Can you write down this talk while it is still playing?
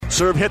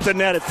serve hit the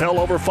net. It fell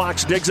over.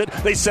 Fox digs it.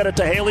 They set it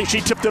to Haley.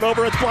 She tipped it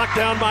over. It's blocked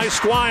down by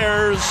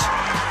Squires.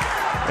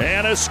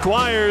 Anna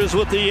Squires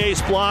with the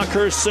ace block,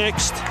 her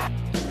 6th.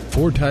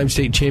 Four-time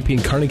state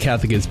champion Kearney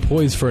Catholic is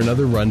poised for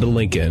another run to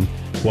Lincoln,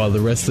 while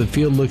the rest of the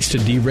field looks to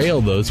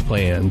derail those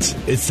plans.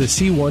 It's the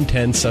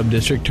C110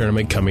 Sub-District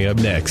Tournament coming up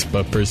next,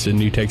 but first the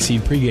New Tech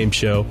Seed pregame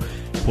show.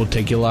 We'll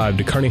take you live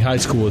to Kearney High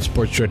School with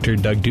Sports Director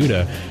Doug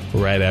Duda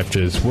right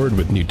after this word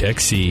with New Tech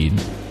Seed.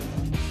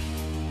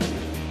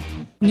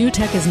 New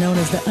Tech is known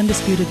as the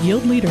undisputed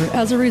yield leader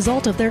as a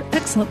result of their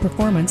excellent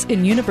performance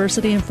in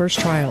university and first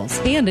trials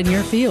and in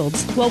your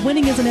fields. While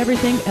winning isn't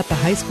everything at the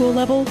high school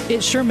level,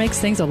 it sure makes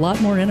things a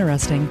lot more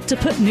interesting. To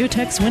put New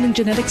Tech's winning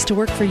genetics to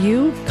work for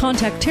you,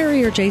 contact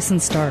Terry or Jason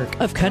Stark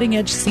of Cutting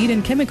Edge Seed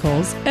and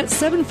Chemicals at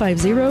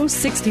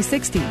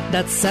 750-6060.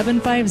 That's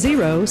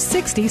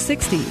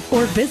 750-6060.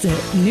 Or visit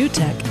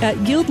newtech at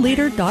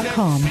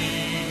yieldleader.com.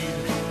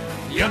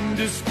 The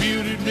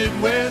undisputed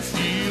Midwest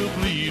yield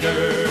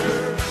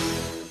leader.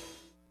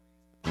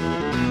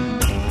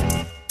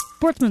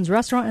 Sportsman's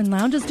Restaurant and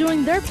Lounge is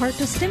doing their part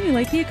to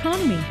stimulate the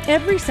economy.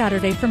 Every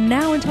Saturday from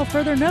now until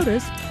further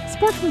notice,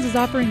 Sportsman's is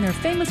offering their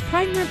famous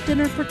prime rib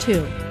dinner for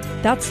 2.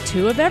 That's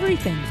 2 of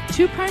everything.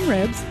 2 prime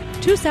ribs,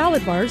 2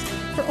 salad bars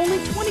for only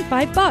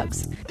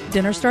 $25.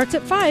 Dinner starts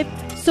at 5,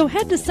 so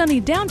head to sunny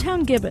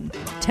downtown Gibbon.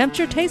 Tempt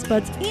your taste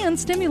buds and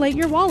stimulate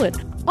your wallet.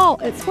 All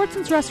at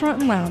Sportsman's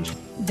Restaurant and Lounge.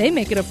 They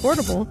make it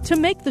affordable to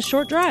make the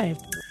short drive.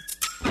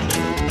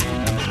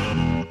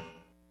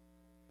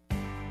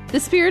 The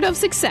spirit of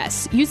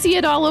success. You see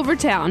it all over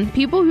town.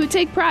 People who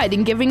take pride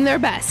in giving their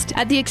best.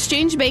 At the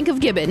Exchange Bank of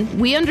Gibbon,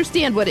 we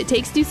understand what it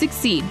takes to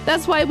succeed.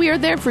 That's why we are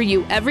there for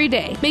you every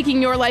day,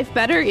 making your life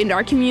better and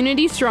our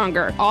community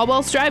stronger, all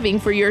while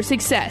striving for your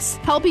success.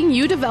 Helping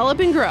you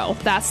develop and grow.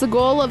 That's the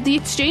goal of the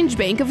Exchange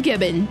Bank of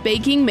Gibbon.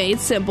 Banking made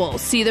simple.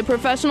 See the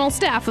professional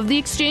staff of the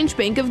Exchange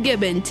Bank of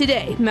Gibbon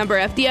today. Member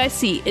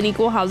FDIC, an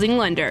equal housing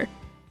lender.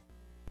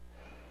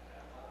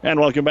 And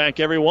welcome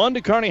back, everyone,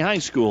 to Kearney High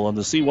School on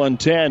the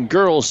C110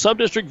 Girls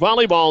Sub-District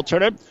Volleyball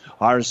Tournament.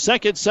 Our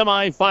second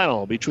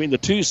semifinal between the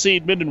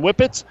 2-seed Minden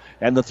Whippets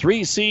and the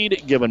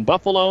 3-seed Gibbon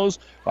Buffaloes.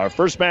 Our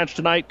first match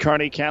tonight,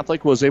 Kearney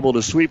Catholic was able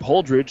to sweep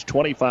Holdridge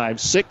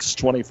 25-6,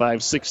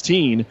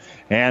 25-16,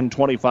 and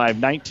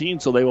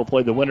 25-19, so they will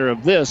play the winner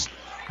of this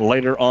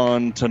later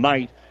on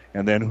tonight.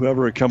 And then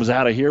whoever comes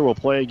out of here will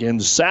play again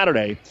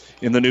Saturday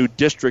in the new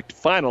district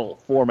final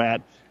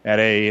format at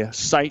a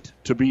site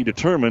to be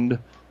determined.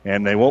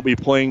 And they won't be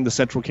playing the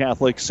Central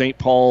Catholic St.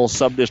 Paul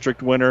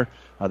sub-district winner.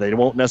 They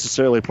won't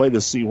necessarily play the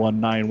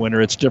C19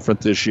 winner. It's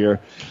different this year,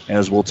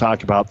 as we'll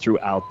talk about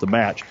throughout the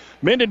match.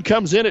 Minden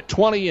comes in at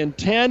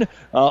 20-10,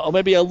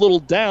 maybe a little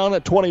down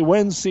at 20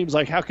 wins. Seems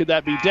like how could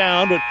that be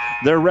down? But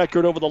their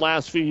record over the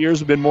last few years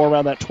have been more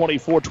around that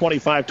 24,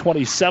 25,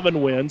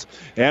 27 wins.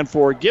 And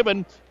for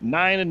Gibbon,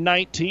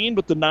 9-19,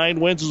 but the 9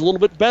 wins is a little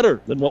bit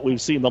better than what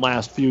we've seen the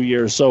last few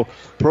years. So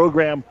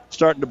program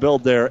starting to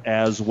build there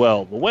as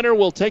well. The winner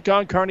will take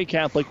on Kearney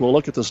Catholic. We'll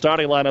look at the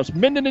starting lineups,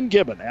 Minden and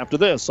Gibbon, after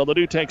this on the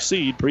New Tech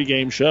Seed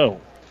pregame show.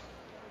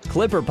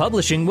 Clipper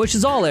Publishing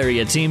wishes all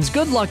area teams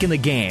good luck in the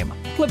game.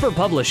 Clipper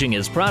Publishing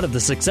is proud of the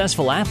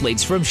successful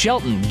athletes from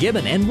Shelton,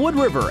 Gibbon, and Wood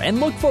River and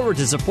look forward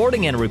to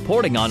supporting and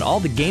reporting on all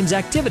the game's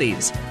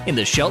activities in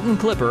the Shelton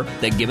Clipper,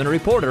 the Gibbon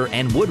Reporter,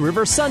 and Wood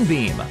River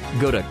Sunbeam.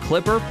 Go to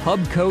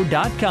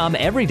clipperpubco.com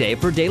every day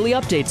for daily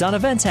updates on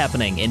events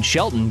happening in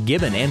Shelton,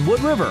 Gibbon, and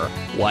Wood River.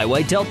 Why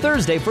wait till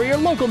Thursday for your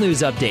local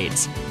news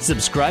updates?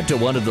 Subscribe to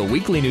one of the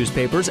weekly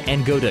newspapers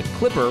and go to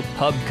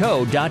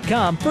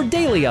clipperpubco.com for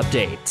daily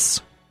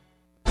updates.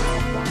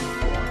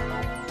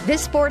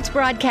 This sports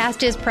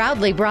broadcast is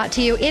proudly brought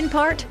to you in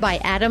part by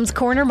Adams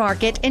Corner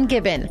Market in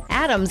Gibbon.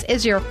 Adams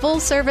is your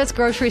full-service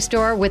grocery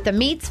store with the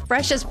meats,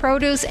 freshest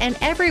produce, and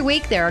every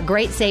week there are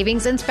great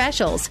savings and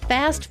specials.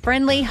 Fast,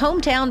 friendly,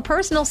 hometown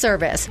personal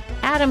service.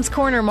 Adams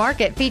Corner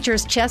Market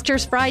features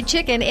Chester's Fried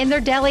Chicken in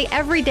their deli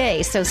every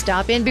day, so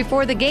stop in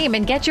before the game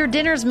and get your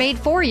dinners made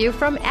for you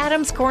from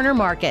Adams Corner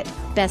Market.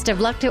 Best of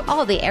luck to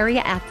all the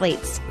area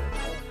athletes.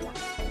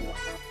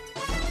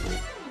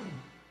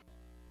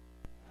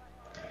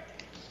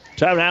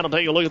 Time now to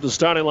take a look at the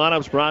starting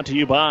lineups brought to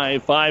you by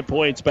 5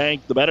 Points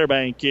Bank, the better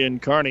bank in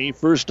Kearney.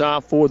 First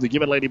off for the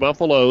Gibbon Lady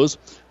Buffaloes,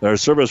 their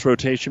service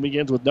rotation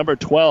begins with number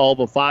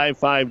 12, a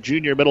 5'5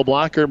 junior middle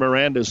blocker,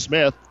 Miranda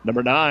Smith.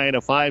 Number 9, a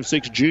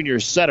 5'6 junior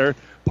setter,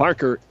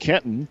 Parker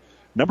Kenton.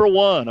 Number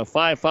 1, a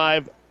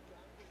 5'5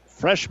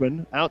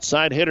 freshman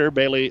outside hitter,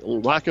 Bailey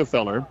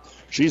Rockefeller.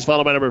 She's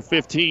followed by number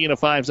 15, a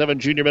 5'7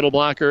 junior middle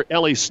blocker,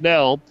 Ellie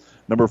Snell.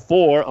 Number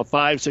 4, a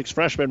 5'6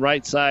 freshman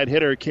right side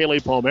hitter,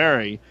 Kaylee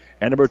Palmieri.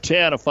 And number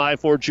 10, a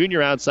 5'4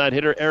 junior outside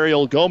hitter,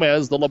 Ariel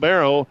Gomez, the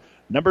libero.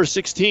 Number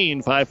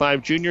 16,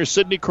 5'5 junior,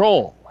 Sidney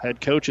Kroll. Head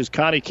coach is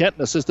Connie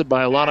Kenton, assisted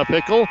by Alana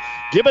Pickle.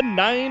 Gibbon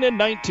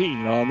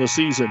 9-19 on the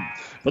season.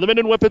 For the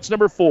Minden Whippets,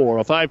 number 4,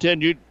 a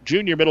 5'10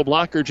 junior middle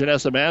blocker,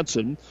 Janessa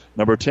Madsen.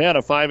 Number 10,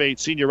 a 5'8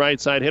 senior right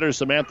side hitter,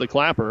 Samantha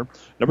Clapper.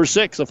 Number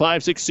 6, a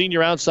 5'6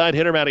 senior outside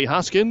hitter, Maddie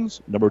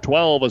Hoskins. Number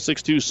 12, a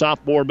 6'2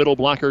 sophomore middle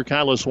blocker,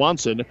 Kyla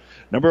Swanson.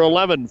 Number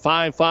 11,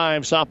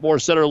 5'5 sophomore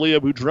center, Leah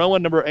Boudreau.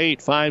 Number 8,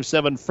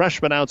 5'7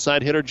 freshman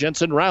outside hitter,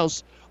 Jensen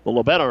Rouse. The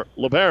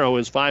libero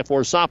is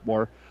 5'4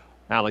 sophomore,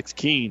 Alex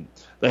Keene.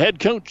 The head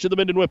coach of the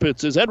Minden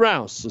Whippets is Ed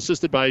Rouse,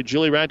 assisted by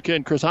Julie Radke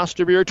and Chris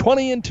Osterbeer.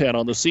 20-10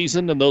 on the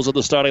season, and those are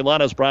the starting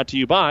lineups brought to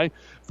you by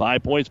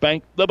 5 Points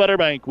Bank, the Better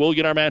Bank. We'll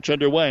get our match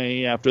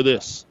underway after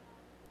this.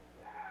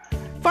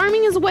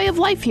 Farming is a way of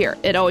life here.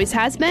 It always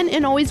has been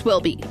and always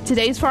will be.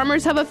 Today's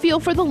farmers have a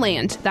feel for the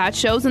land. That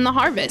shows in the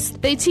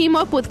harvest. They team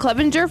up with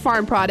Clevenger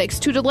Farm Products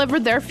to deliver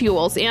their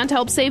fuels and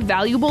help save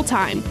valuable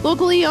time.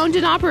 Locally owned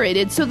and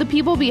operated, so the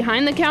people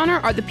behind the counter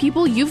are the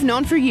people you've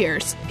known for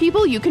years.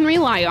 People you can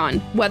rely on.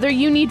 Whether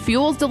you need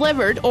fuels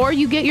delivered or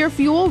you get your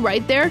fuel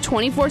right there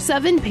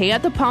 24/7, pay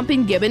at the pump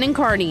in Gibbon and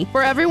Kearney.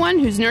 For everyone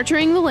who's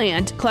nurturing the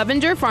land,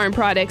 Clevenger Farm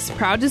Products,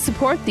 proud to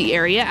support the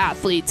area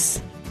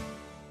athletes.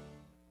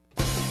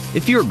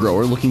 If you're a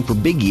grower looking for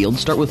big yield,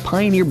 start with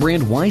Pioneer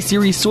brand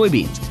Y-Series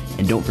soybeans.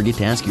 And don't forget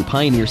to ask your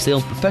Pioneer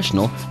sales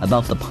professional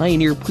about the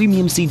Pioneer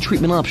premium seed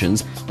treatment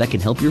options that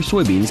can help your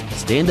soybeans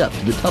stand up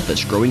to the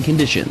toughest growing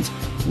conditions.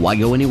 Why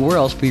go anywhere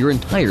else for your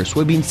entire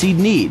soybean seed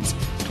needs?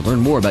 To learn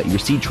more about your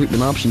seed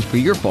treatment options for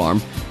your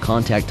farm,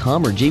 contact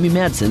Tom or Jamie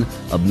Madsen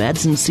of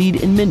Madsen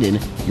Seed in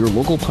Minden, your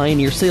local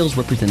Pioneer sales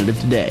representative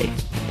today.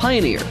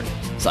 Pioneer,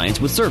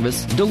 science with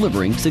service,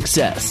 delivering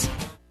success.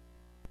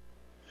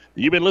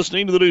 You've been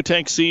listening to the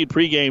NewTek Seed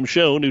pregame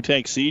show.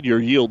 NewTek Seed,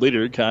 your yield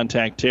leader.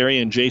 Contact Terry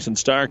and Jason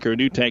Stark, our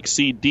NewTek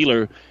Seed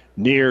dealer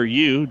near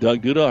you.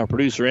 Doug Duda, our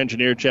producer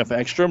engineer, Jeff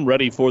Ekstrom,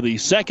 ready for the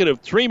second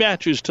of 3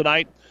 matches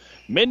tonight.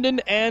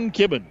 Minden and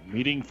Gibbon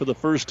meeting for the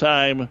first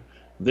time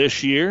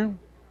this year.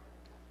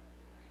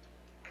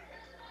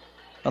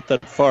 Not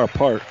that far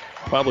apart.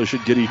 Probably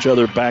should get each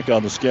other back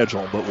on the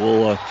schedule, but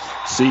we'll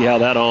see how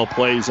that all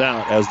plays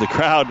out as the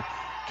crowd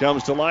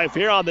comes to life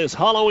here on this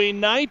Halloween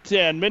night,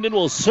 and Minden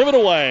will serve it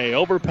away.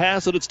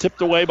 Overpass it. It's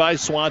tipped away by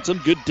Swanson.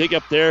 Good dig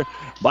up there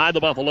by the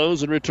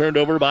Buffaloes and returned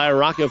over by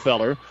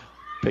Rockefeller.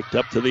 Picked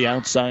up to the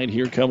outside.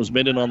 Here comes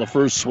Minden on the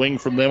first swing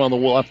from them on the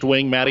left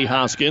wing. Maddie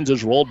Hoskins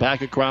is rolled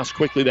back across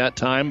quickly that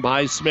time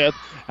by Smith.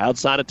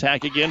 Outside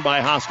attack again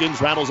by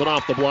Hoskins. Rattles it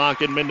off the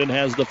block, and Minden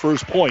has the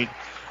first point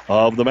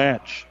of the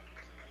match.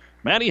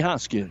 Maddie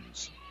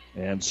Hoskins.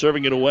 And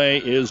serving it away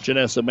is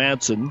Janessa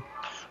Madsen.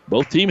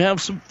 Both teams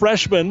have some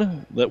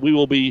freshmen that we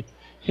will be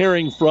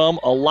hearing from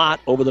a lot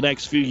over the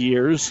next few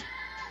years.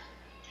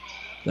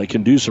 They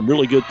can do some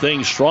really good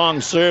things.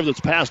 Strong serve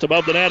that's passed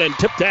above the net and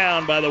tipped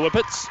down by the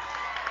Whippets.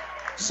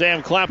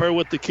 Sam Clapper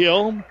with the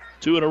kill.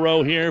 2 in a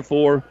row here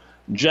for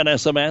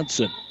Janessa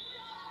Madsen.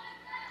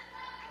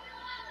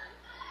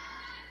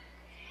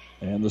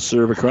 And the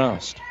serve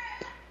across.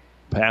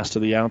 Pass to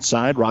the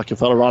outside.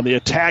 Rockefeller on the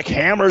attack.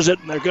 Hammers it,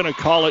 and they're going to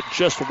call it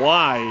just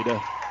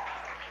wide.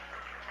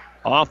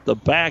 Off the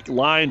back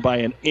line by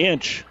an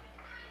inch.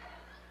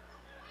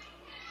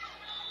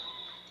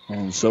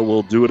 And so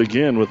we'll do it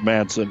again with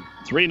Madsen.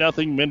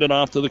 3-0, Minden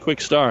off to the quick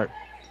start.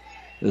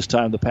 This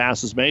time the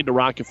pass is made to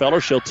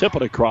Rockefeller. She'll tip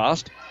it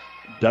across.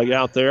 Dug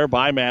out there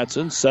by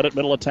Madsen. Set it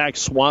middle attack.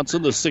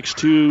 Swanson, the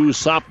 6'2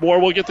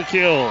 sophomore, will get the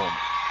kill.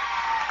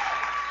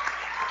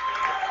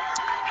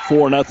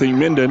 4-0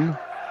 Minden.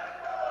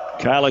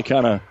 Kyla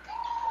kind of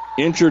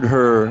injured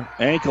her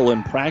ankle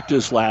in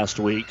practice last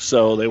week,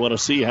 so they want to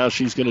see how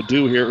she's going to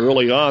do here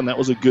early on. That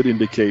was a good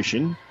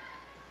indication.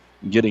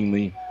 Getting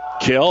the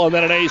kill, and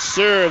then an ace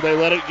serve. They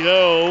let it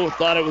go.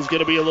 Thought it was going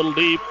to be a little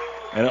deep,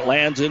 and it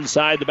lands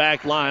inside the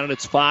back line, and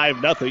it's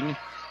 5-0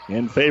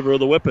 in favor of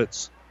the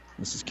Whippets.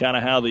 This is kind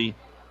of how the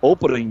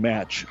opening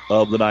match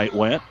of the night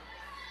went.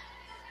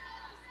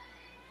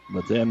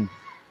 But then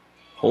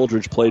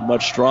Holdridge played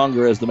much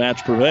stronger as the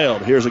match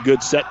prevailed. Here's a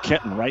good set.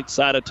 Kenton, right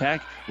side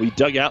attack. We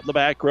dug out in the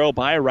back row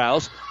by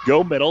Rouse.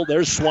 Go middle.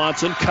 There's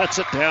Swanson. Cuts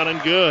it down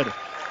and good.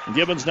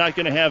 Gibbon's not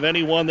going to have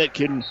anyone that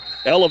can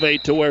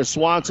elevate to where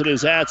Swanson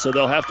is at, so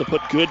they'll have to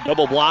put good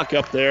double block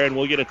up there, and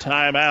we'll get a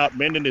timeout.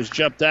 Minden has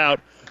jumped out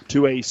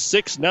to a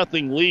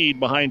 6-0 lead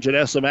behind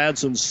Janessa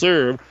Madsen's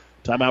serve.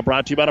 Timeout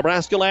brought to you by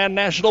Nebraska Land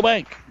National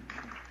Bank.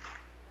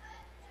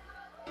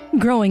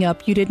 Growing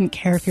up, you didn't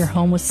care if your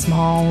home was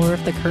small or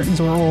if the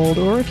curtains were old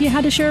or if you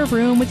had to share a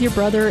room with your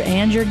brother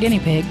and your guinea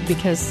pig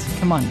because,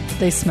 come on,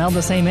 they smelled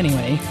the same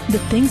anyway. The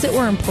things that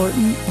were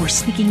important were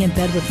sneaking in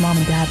bed with mom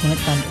and dad when it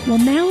thundered. Well,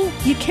 now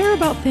you care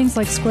about things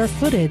like square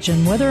footage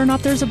and whether or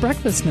not there's a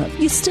breakfast nook.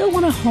 You still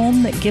want a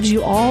home that gives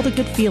you all the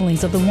good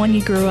feelings of the one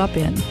you grew up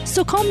in.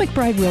 So call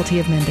McBride Realty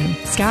of Minden.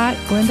 Scott,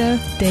 Glenda,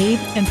 Dave,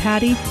 and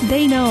Patty,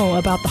 they know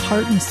about the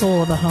heart and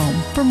soul of a home.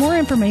 For more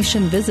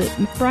information, visit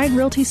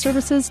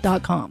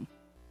McBrideRealtyServices.com.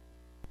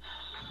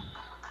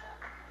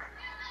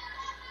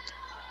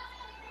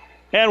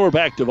 And we're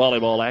back to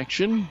volleyball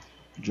action.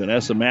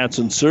 Janessa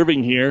Madsen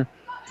serving here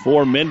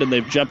for Minden.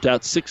 They've jumped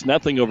out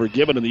 6-0 over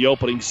Gibbon in the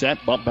opening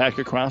set. Bump back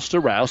across to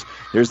Rouse.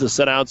 Here's the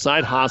set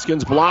outside.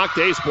 Hoskins blocked.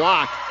 Ace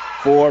block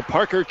for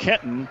Parker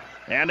Kenton.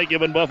 And the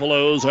Gibbon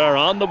Buffaloes are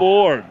on the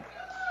board.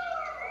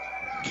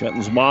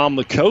 Kenton's mom,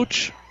 the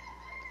coach.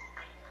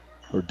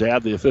 Her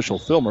dad, the official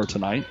filmer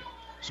tonight.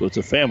 So it's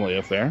a family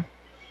affair.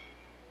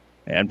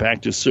 And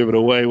back to serve it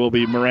away will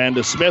be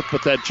Miranda Smith,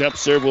 but that jump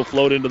serve will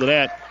float into the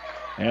net.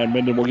 And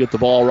Minden will get the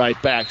ball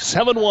right back.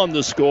 7-1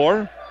 the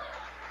score.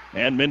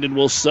 And Minden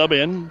will sub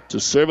in to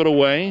serve it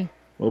away.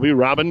 Will be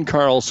Robin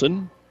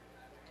Carlson.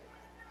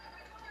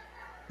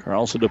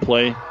 Carlson to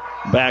play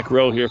back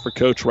row here for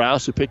Coach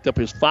Rouse, who picked up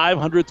his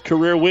 500th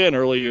career win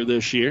earlier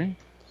this year.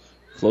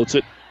 Floats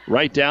it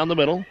right down the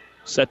middle.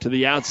 Set to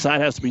the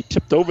outside. Has to be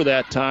tipped over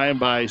that time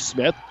by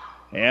Smith.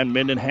 And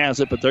Minden has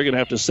it, but they're going to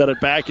have to set it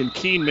back. And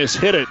Keene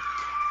mishit it.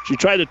 She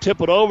tried to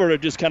tip it over, and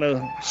it just kind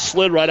of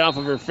slid right off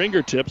of her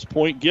fingertips.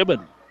 Point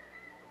Gibbon.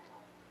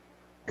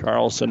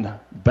 Carlson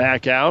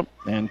back out,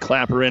 and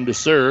Clapper in to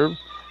serve.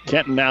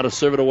 Kenton now to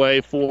serve it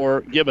away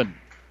for Gibbon.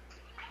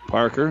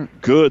 Parker,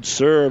 good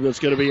serve. That's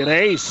going to be an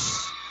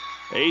ace.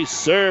 Ace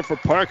serve for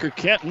Parker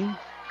Kenton.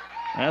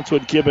 That's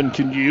what Gibbon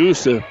can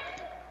use to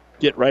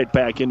get right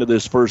back into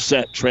this first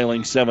set,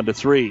 trailing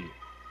 7-3.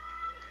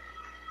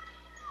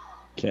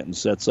 Kenton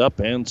sets up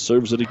and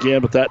serves it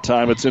again, but that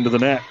time it's into the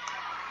net.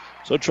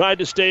 So tried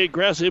to stay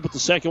aggressive, but the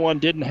second one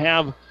didn't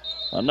have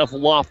enough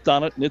loft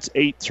on it, and it's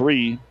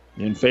 8-3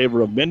 in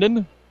favor of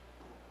Minden.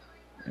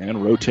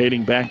 And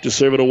rotating back to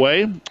serve it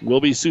away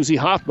will be Susie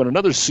Hoffman,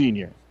 another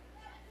senior.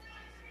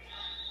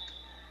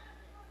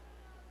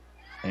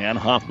 And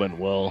Hoffman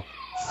will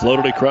float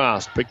it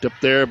across. Picked up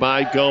there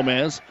by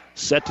Gomez.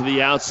 Set to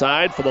the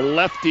outside for the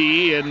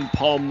lefty and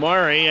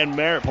Palmieri. And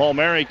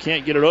Palmieri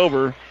can't get it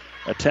over.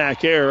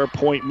 Attack error,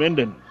 point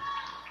Minden.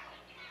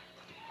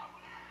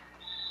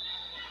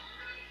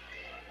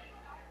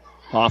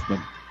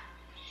 Hoffman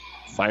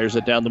fires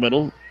it down the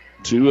middle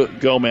to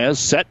Gomez.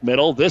 Set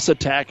middle. This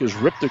attack is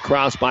ripped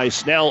across by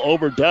Snell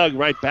over Doug.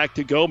 Right back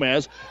to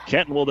Gomez.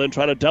 Kenton will then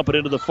try to dump it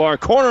into the far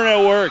corner,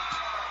 and it worked.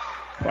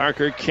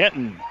 Parker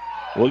Kenton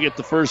will get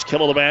the first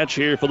kill of the match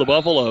here for the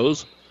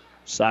Buffaloes.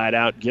 Side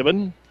out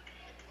Gibbon.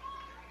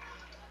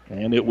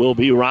 And it will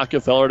be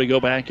Rockefeller to go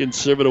back and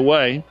serve it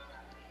away.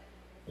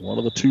 One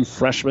of the two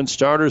freshman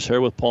starters here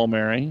with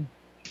Palmieri.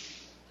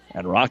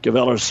 And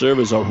Rockefeller's serve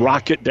is a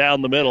rocket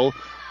down the middle.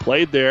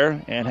 Played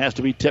there and has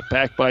to be tipped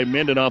back by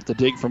Minden off the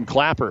dig from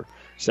Clapper.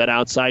 Set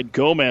outside,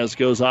 Gomez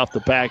goes off the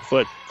back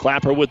foot.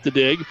 Clapper with the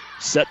dig.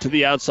 Set to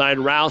the outside,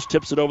 Rouse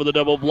tips it over the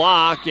double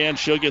block, and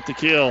she'll get the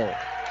kill.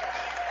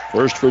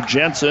 First for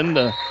Jensen,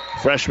 the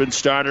freshman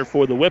starter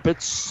for the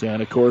Whippets.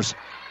 And, of course,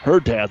 her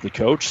dad, the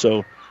coach.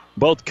 So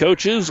both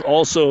coaches,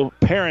 also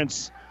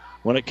parents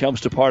when it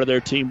comes to part of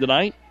their team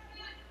tonight.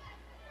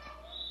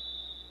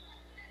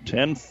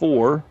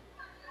 10-4,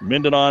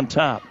 Minden on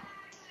top.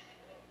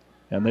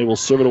 And they will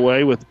serve it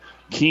away with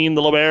Keene,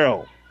 the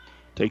libero.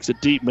 Takes it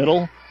deep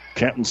middle.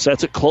 Kenton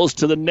sets it close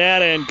to the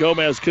net, and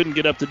Gomez couldn't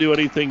get up to do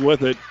anything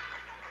with it.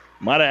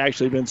 Might have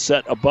actually been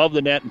set above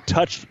the net and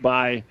touched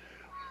by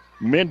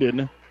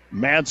Minden.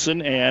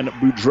 Madsen and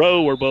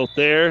Boudreau were both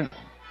there.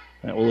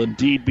 That will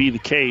indeed be the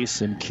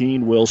case, and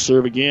Keene will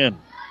serve again.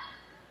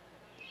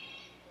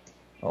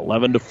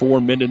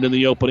 11-4, Minden in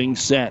the opening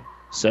set.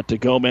 Set to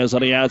Gomez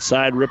on the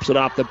outside, rips it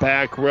off the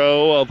back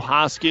row of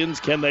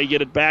Hoskins. Can they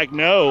get it back?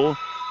 No.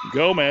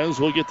 Gomez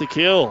will get the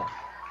kill.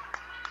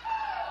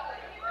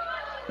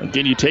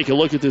 Again, you take a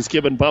look at this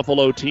Gibbon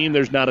Buffalo team.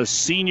 There's not a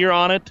senior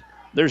on it.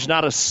 There's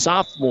not a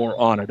sophomore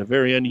on it. A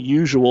very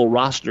unusual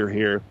roster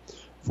here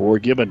for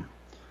Gibbon.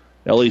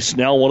 Ellie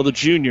Snell, one of the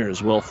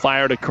juniors, will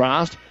fire it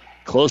across.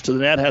 Close to the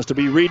net, has to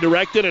be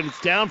redirected, and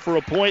it's down for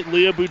a point.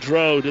 Leah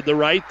Boudreau did the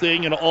right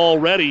thing, and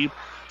already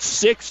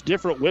 6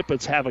 different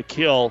Whippets have a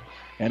kill,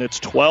 and it's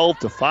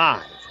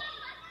 12-5.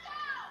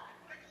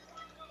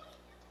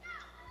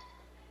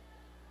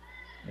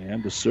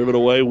 And to serve it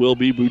away will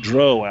be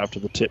Boudreau after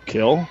the tip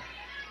kill.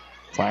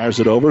 Fires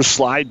it over.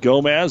 Slide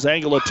Gomez.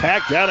 Angle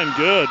attack down and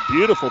good.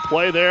 Beautiful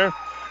play there.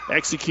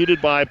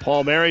 Executed by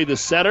Palmieri, the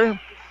setter.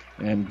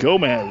 And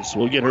Gomez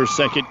will get her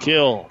second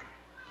kill.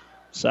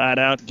 Side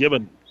out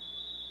Gibbon.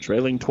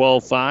 Trailing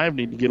 12-5.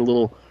 Need to get a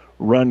little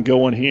run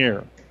going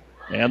here.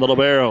 And the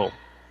libero.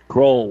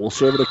 Kroll will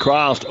serve it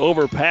across.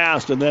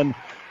 Overpassed and then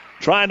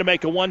trying to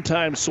make a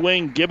one-time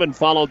swing. Gibbon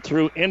followed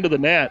through into the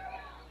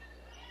net.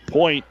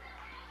 Point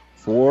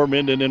for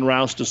Minden and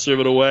Rouse to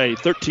serve it away.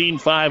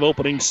 13-5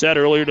 opening set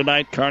earlier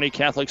tonight. Kearney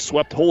Catholic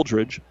swept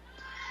Holdridge.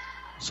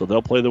 So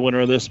they'll play the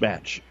winner of this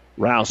match.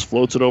 Rouse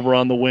floats it over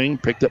on the wing.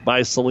 Picked up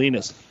by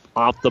Salinas.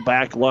 Off the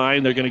back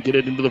line. They're going to get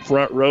it into the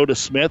front row to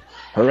Smith.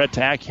 Her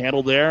attack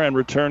handled there and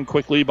returned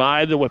quickly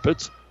by the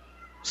Whippets.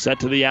 Set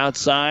to the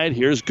outside.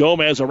 Here's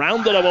Gomez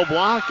around the double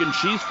block, and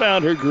she's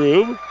found her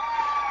groove.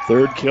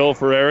 Third kill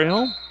for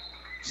Ariel.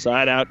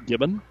 Side out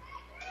Gibbon.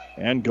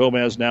 And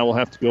Gomez now will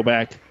have to go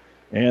back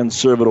and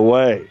serve it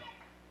away.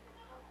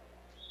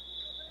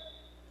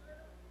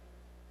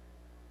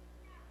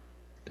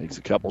 Takes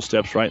a couple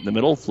steps right in the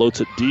middle.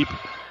 Floats it deep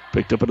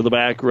Picked up into the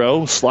back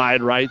row.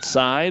 Slide right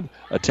side.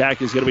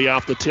 Attack is going to be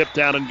off the tip,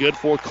 down and good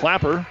for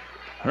Clapper.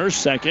 Her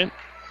second.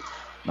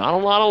 Not a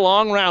lot of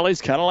long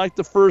rallies, kind of like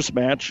the first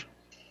match.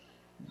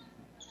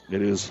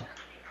 It is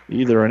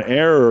either an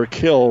error or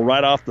kill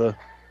right off the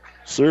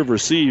serve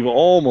receive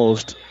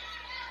almost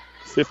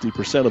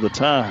 50% of the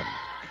time.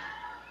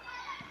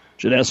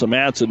 Janessa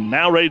Madsen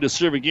now ready to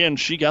serve again.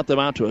 She got them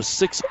out to a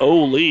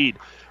 6-0 lead.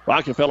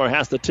 Rockefeller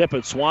has to tip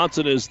it.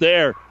 Swanson is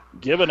there.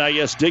 Gibbon, I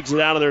guess, digs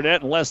it out of their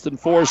net in less than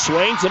 4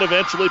 swings and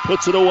eventually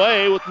puts it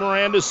away with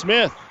Miranda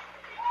Smith.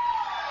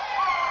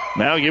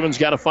 Now Gibbon's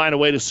got to find a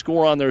way to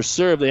score on their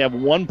serve. They have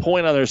 1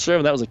 point on their serve,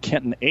 and that was a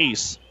Kenton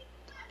ace.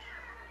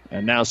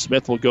 And now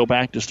Smith will go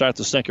back to start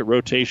the second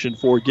rotation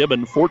for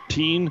Gibbon.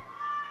 14-8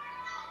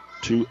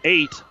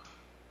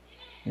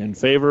 in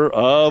favor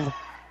of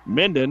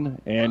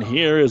Minden. And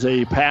here is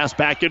a pass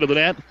back into the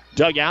net.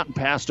 Dug out and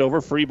passed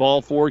over. Free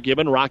ball for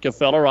Gibbon.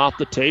 Rockefeller off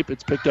the tape.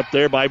 It's picked up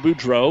there by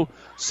Boudreau.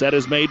 Set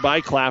is made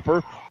by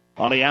Clapper.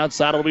 On the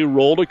outside, it'll be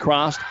rolled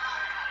across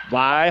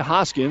by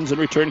Hoskins and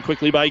returned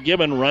quickly by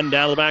Gibbon. Run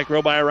down the back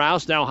row by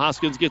Rouse. Now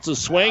Hoskins gets a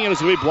swing, and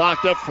it's going to be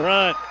blocked up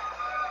front.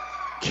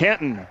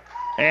 Kenton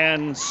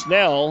and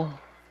Snell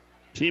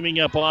teaming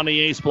up on the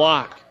ace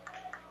block.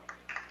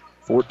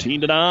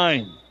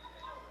 14-9.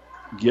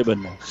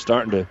 Gibbon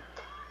starting to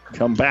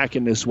come back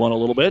in this one a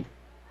little bit.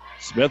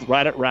 Smith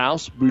right at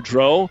Rouse.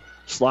 Boudreau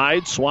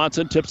slides.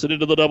 Swanson tips it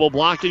into the double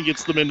block and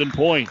gets the Minden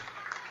point.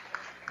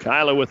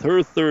 Kyla with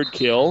her third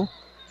kill.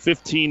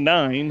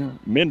 15-9.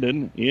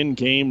 Minden in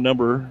game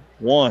number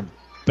 1.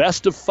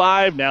 Best of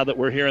 5 now that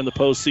we're here in the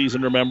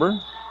postseason, remember?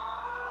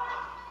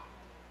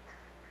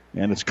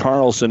 And it's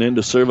Carlson in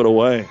to serve it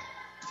away.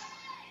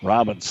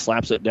 Robbins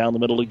slaps it down the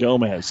middle to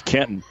Gomez.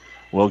 Kenton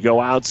will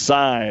go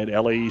outside.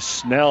 Ellie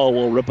Snell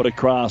will rip it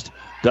across.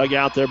 Dug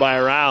out there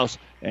by Rouse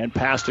and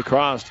passed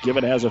across.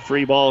 Gibbon has a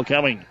free ball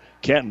coming.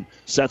 Kenton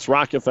sets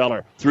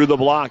Rockefeller through the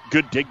block.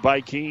 Good dig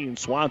by Keene.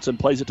 Swanson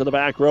plays it to the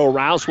back row.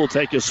 Rouse will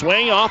take a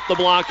swing off the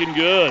block and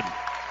good.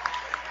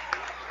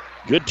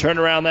 Good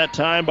turnaround that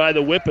time by the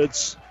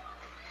Whippets.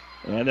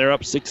 And they're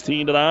up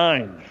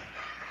 16-9.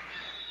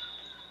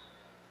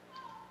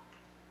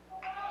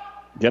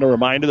 Again, a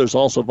reminder, there's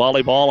also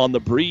volleyball on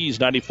the Breeze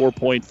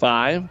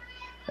 94.5.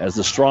 As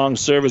the strong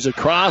serve is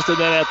across, and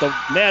then at the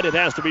net it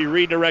has to be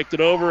redirected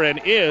over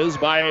and is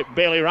by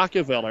Bailey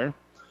Rockefeller.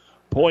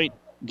 Point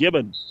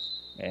Gibbon.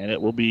 And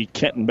it will be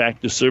Kenton back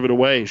to serve it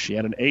away. She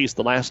had an ace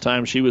the last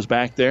time she was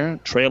back there,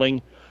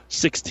 trailing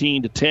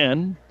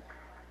 16-10.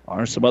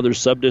 Are some other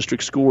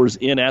sub-district scores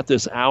in at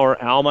this hour.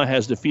 Alma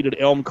has defeated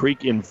Elm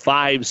Creek in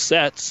 5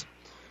 sets,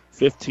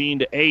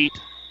 15-8.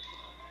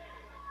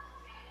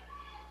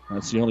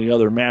 That's the only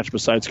other match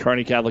besides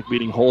Kearney Catholic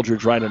beating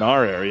Holdridge right in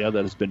our area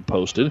that has been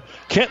posted.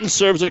 Kenton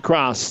serves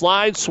across.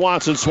 Slides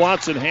Swanson.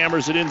 Swanson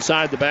hammers it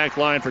inside the back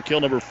line for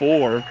kill number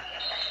 4.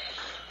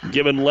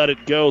 Gibbon let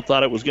it go.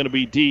 Thought it was going to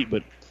be deep,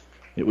 but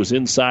it was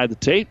inside the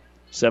tape.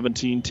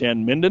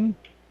 17-10 Minden.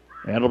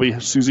 And it'll be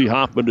Susie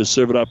Hoffman to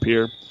serve it up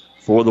here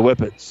for the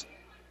Whippets.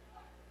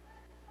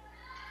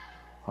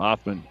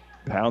 Hoffman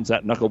pounds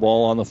that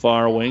knuckleball on the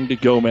far wing to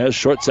Gomez.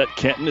 Short set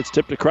Kenton. It's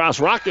tipped across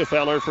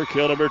Rockefeller for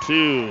kill number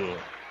 2.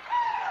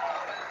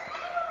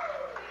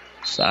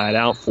 Side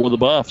out for the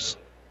Buffs.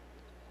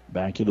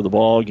 Back into the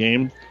ball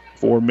game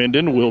for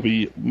Minden will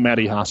be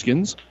Maddie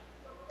Hoskins.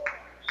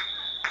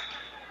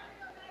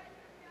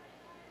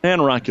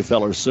 And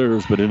Rockefeller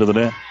serves, but into the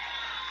net.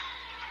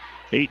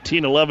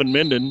 18-11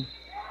 Minden.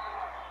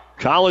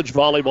 College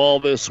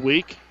volleyball this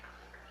week.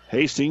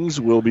 Hastings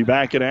will be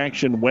back in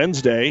action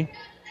Wednesday.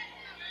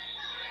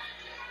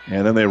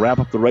 And then they wrap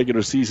up the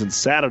regular season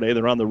Saturday.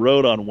 They're on the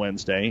road on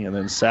Wednesday. And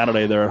then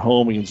Saturday they're at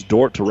home against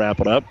Dordt to wrap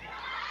it up.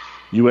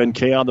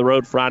 UNK on the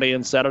road Friday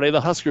and Saturday.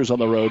 The Huskers on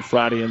the road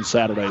Friday and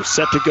Saturday.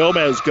 Set to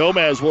Gomez.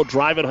 Gomez will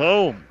drive it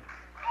home.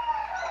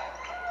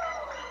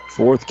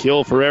 4th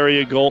kill for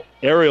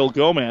Ariel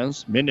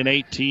Gomez. Minden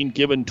 18,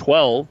 Gibbon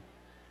 12.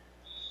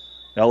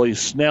 Ellie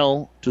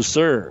Snell to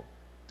serve.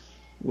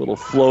 Little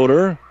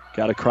floater.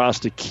 Got across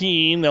to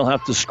Keene. They'll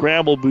have to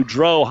scramble.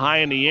 Boudreau high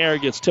in the air.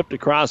 Gets tipped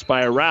across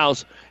by a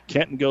Rouse.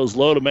 Kenton goes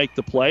low to make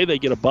the play. They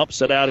get a bump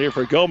set out here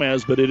for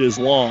Gomez, but it is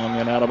long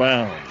and out of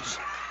bounds.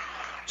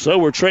 So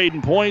we're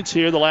trading points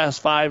here the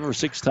last 5 or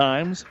 6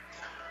 times.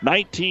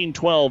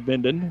 19-12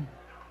 Minden.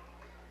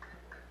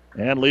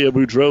 And Leah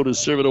Boudreau to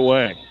serve it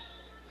away.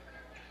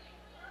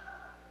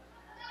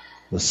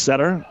 The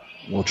setter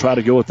will try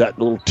to go with that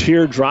little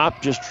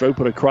teardrop. Just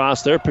open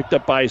across there. Picked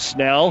up by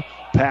Snell.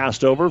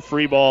 Passed over.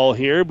 Free ball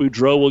here.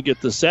 Boudreau will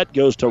get the set.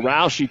 Goes to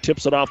Rouse. She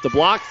tips it off the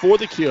block for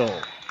the kill.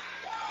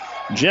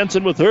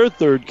 Jensen with her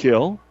 3rd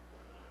kill.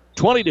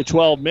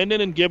 20-12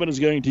 Minden, and Gibbon is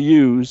going to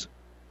use.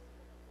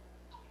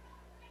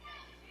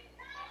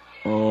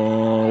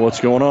 What's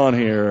going on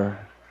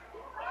here?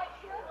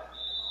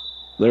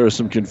 There is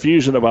some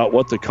confusion about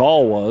what the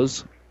call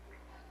was.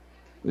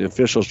 The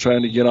officials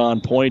trying to get on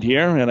point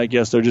here, and I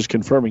guess they're just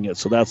confirming it.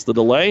 So that's the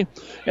delay.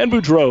 And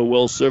Boudreau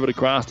will serve it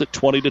across at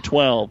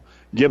 20-12.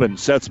 Gibbon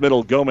sets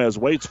middle. Gomez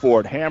waits for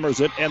it, hammers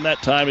it, and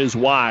that time is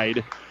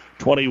wide.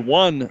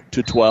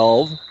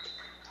 21-12.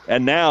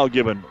 And now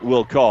Gibbon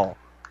will call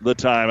the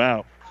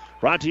timeout.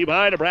 Brought to you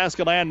by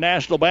Nebraska Land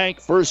National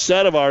Bank. First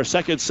set of our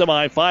second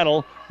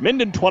semifinal.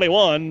 Minden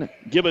 21,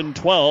 Gibbon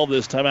 12.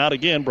 This timeout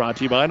again brought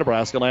to you by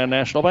Nebraska Land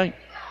National Bank.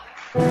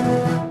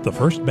 The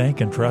First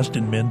Bank and Trust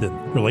in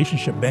Minden.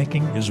 Relationship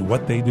banking is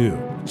what they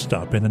do.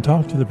 Stop in and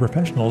talk to the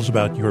professionals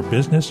about your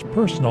business,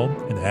 personal,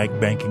 and ag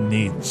banking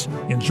needs.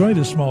 Enjoy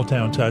the small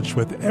town touch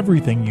with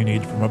everything you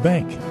need from a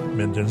bank.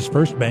 Minden's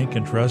First Bank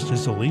and Trust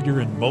is a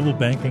leader in mobile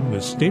banking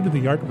with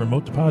state-of-the-art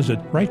remote deposit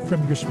right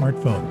from your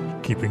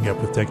smartphone, keeping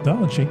up with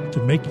technology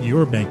to make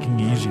your banking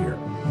easier.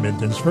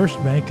 Minden's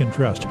First Bank and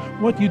Trust,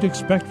 what you'd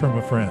expect from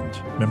a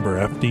friend. Member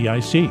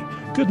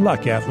FDIC. Good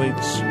luck,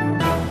 athletes.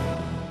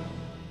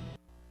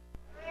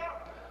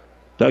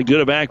 Doug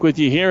Duda back with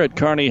you here at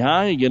Kearney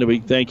High. Again, a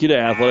big thank you to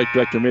Athletic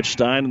Director Mitch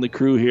Stein and the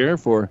crew here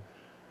for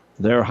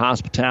their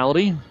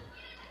hospitality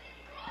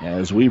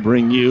as we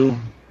bring you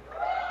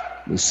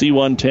the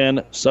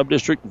C110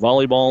 Subdistrict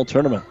Volleyball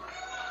Tournament.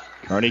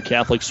 Kearney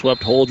Catholic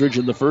swept Holdridge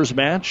in the first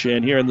match,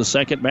 and here in the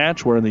second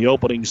match, we're in the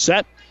opening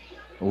set.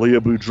 Leah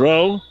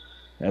Boudreau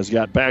has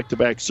got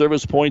back-to-back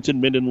service points,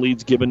 and Minden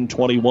leads Gibbon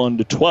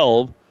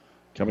 21-12.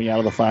 Coming out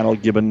of the final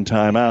Gibbon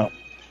timeout.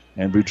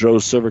 And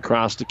Boudreau's serve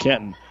across to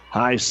Kenton.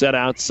 High set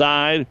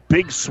outside.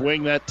 Big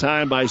swing that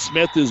time by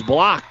Smith is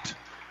blocked.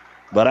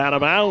 But out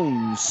of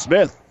bounds.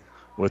 Smith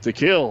with the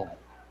kill.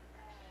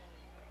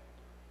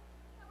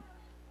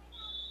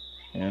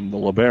 And the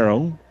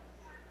libero,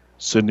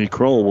 Sydney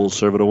Kroll, will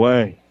serve it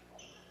away.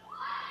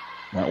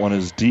 That one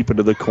is deep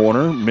into the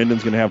corner.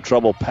 Minden's going to have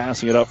trouble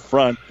passing it up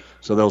front.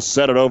 So they'll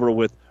set it over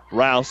with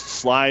Rouse.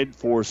 Slide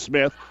for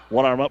Smith.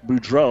 One arm up,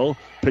 Boudreau.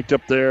 Picked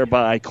up there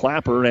by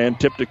Clapper and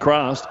tipped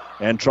across.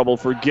 And trouble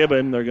for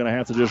Gibbon. They're going to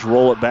have to just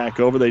roll it back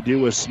over. They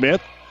do with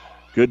Smith.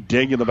 Good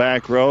dig in the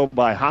back row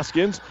by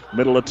Hoskins.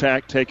 Middle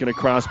attack taken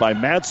across by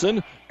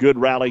Madsen. Good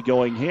rally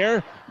going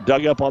here.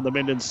 Dug up on the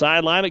Minden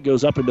sideline. It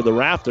goes up into the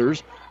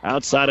rafters.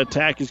 Outside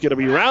attack is going to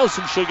be Rouse,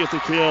 and she'll get the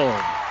kill.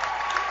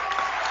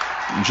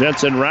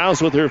 Jensen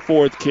Rouse with her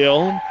fourth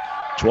kill.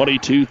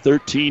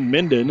 22-13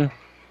 Minden.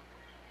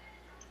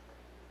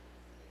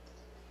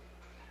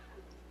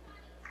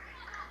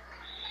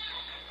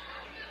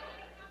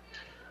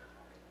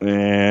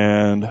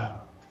 And,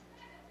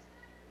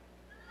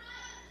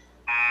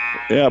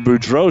 yeah,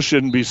 Boudreau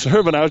shouldn't be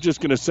serving. I was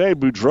just going to say,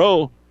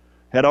 Boudreau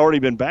had already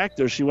been back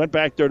there. She went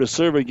back there to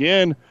serve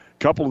again. A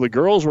couple of the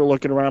girls were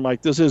looking around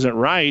like this isn't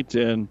right,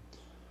 and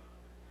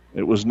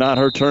it was not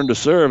her turn to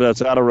serve.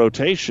 That's out of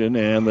rotation,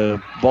 and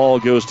the ball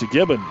goes to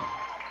Gibbon.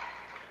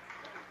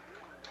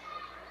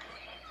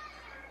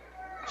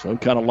 So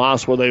kind of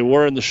lost where they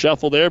were in the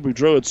shuffle there.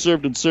 Boudreau had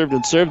served and served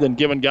and served. Then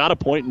Gibbon got a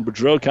point, and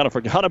Boudreau kind of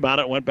forgot about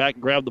it, went back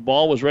and grabbed the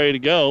ball, was ready to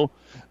go.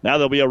 Now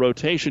there'll be a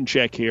rotation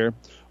check here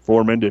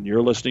for Minden.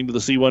 You're listening to the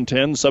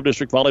C110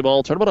 Subdistrict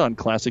Volleyball Tournament on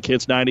Classic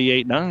Hits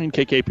 98.9,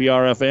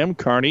 KKPR-FM,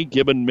 Kearney,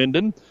 Gibbon,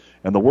 Minden,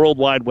 and the World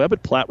Wide Web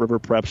at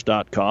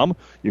PlatteRiverPreps.com.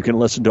 You can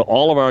listen to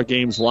all of our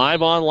games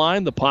live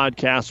online. The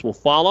podcast will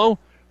follow,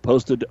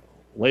 posted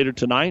later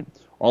tonight.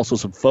 Also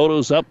some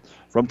photos up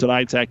from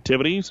tonight's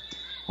activities.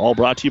 All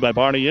brought to you by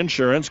Barney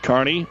Insurance,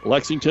 Kearney,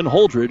 Lexington,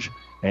 Holdridge,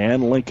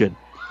 and Lincoln.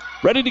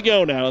 Ready to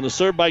go now. And the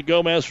serve by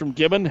Gomez from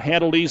Gibbon,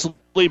 handled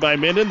easily by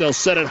Minden. They'll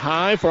set it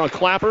high for a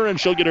Clapper, and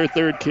she'll get her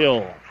third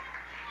kill.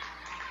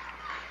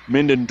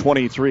 Minden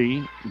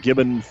 23,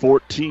 Gibbon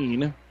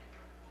 14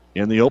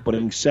 in the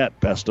opening set,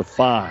 best of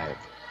 5.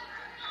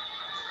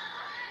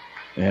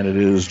 And it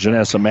is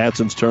Janessa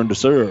Madsen's turn to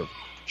serve.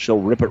 She'll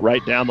rip it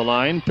right down the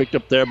line, picked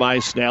up there by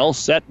Snell.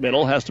 Set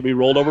middle, has to be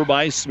rolled over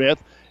by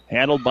Smith.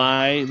 Handled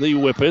by the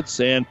Whippets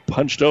and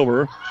punched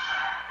over.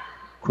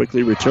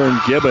 Quickly returned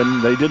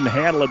Gibbon. They didn't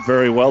handle it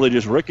very well. They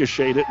just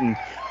ricocheted it, and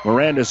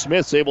Miranda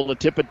Smith's able to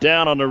tip it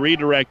down on the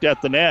redirect at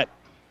the net.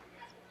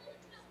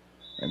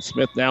 And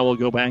Smith now will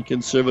go back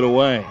and serve it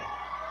away.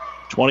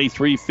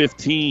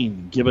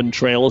 23-15. Gibbon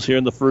trails here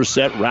in the first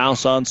set.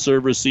 Rouse on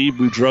serve receive.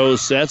 Boudreau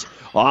sets.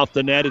 Off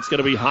the net, it's going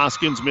to be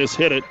Hoskins.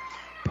 Mishit it.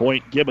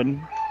 Point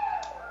Gibbon.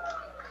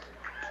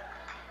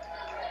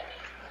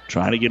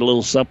 Trying to get a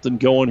little something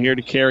going here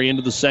to carry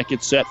into the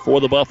second set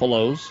for the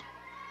Buffaloes.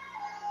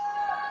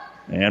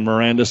 And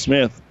Miranda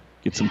Smith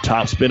gets some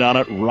top spin on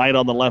it right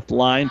on the left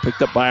line.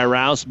 Picked up by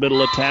Rouse.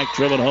 Middle attack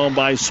driven home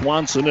by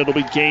Swanson. It'll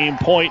be game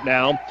point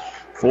now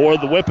for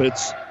the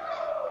Whippets.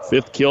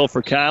 Fifth kill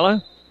for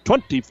Kyla.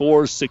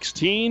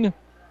 24-16.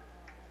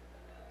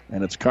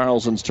 And it's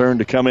Carlson's turn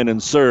to come in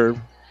and serve.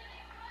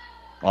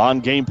 On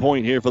game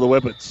point here for the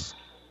Whippets.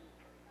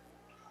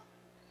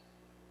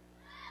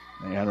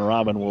 And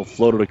Robin will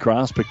float it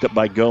across. Picked up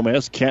by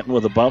Gomez. Kenton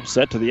with a bump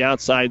set to the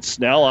outside.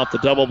 Snell off the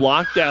double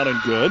block. Down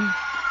and good.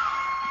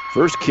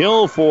 First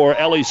kill for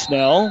Ellie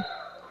Snell.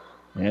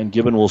 And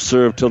Gibbon will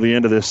serve till the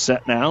end of this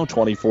set now.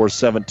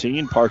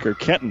 24-17. Parker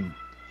Kenton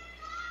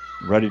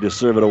ready to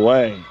serve it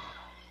away.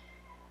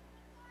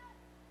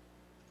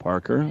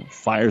 Parker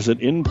fires it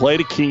in play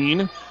to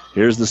Keene.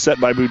 Here's the set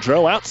by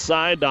Boudreau.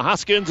 Outside to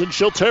Hoskins, and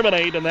she'll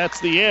terminate. And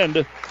that's the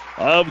end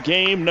of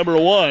game number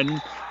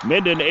 1.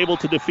 Minden able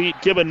to defeat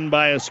Gibbon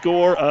by a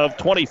score of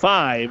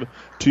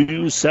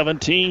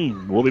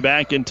 25-17. We'll be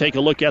back and take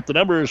a look at the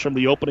numbers from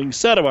the opening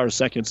set of our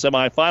second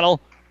semifinal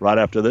right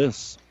after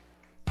this.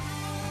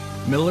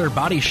 Miller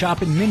Body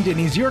Shop in Minden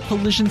is your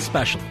collision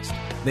specialist.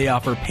 They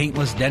offer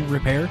paintless dent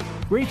repair,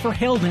 great for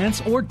hail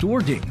dents or door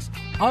dings,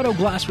 auto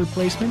glass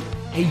replacement,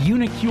 a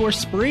Unicure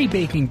spray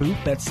baking booth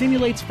that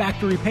simulates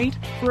factory paint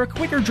for a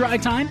quicker dry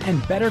time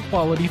and better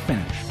quality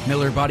finish.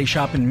 Miller Body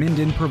Shop in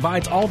Minden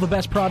provides all the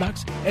best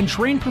products and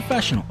trained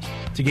professionals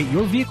to get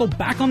your vehicle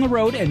back on the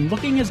road and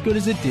looking as good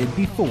as it did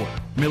before.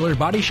 Miller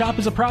Body Shop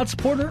is a proud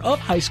supporter of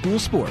high school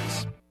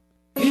sports.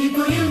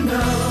 People you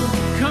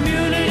know,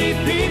 community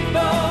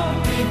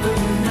people, people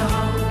you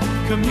know,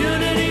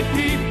 community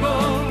people.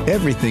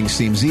 Everything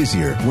seems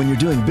easier when you're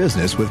doing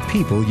business with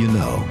people you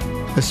know,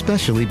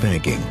 especially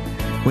banking.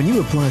 When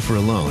you apply for a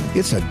loan,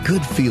 it's a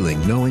good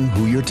feeling knowing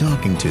who you're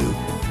talking to.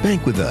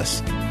 Bank with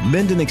us.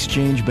 Minden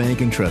Exchange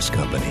Bank and Trust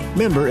Company.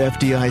 Member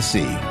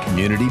FDIC.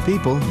 Community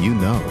people you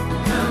know.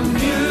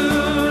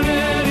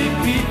 Community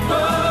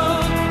people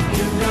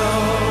you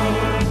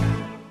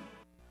know.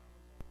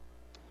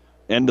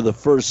 End of the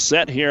first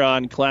set here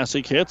on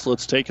Classic Hits.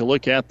 Let's take a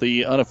look at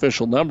the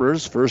unofficial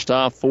numbers. First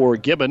off for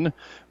Gibbon,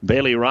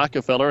 Bailey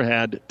Rockefeller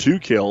had 2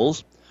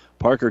 kills.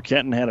 Parker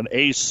Kenton had an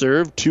ace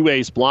serve, 2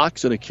 ace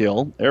blocks, and a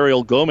kill.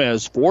 Ariel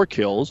Gomez, 4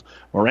 kills.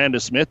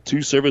 Miranda Smith,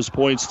 2 service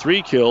points,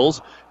 3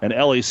 kills. And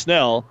Ellie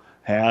Snell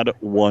had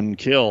 1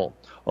 kill.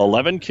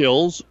 11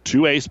 kills,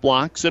 2 ace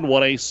blocks, and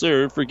 1 ace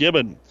serve for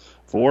Gibbon.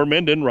 For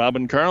Minden,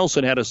 Robin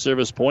Carlson had a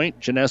service point.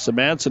 Janessa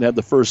Manson had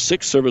the first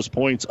 6 service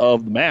points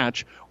of the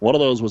match. One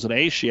of those was an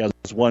ace. She has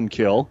 1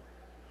 kill.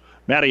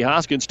 Maddie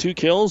Hoskins, 2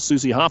 kills.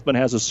 Susie Hoffman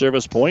has a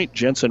service point.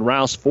 Jensen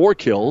Rouse, 4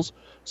 kills.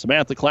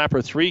 Samantha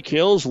Clapper, 3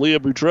 kills. Leah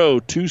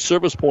Boudreau, 2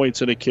 service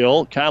points and a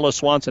kill. Kyla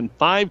Swanson,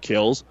 5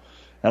 kills.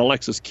 And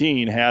Alexis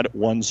Keene had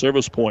 1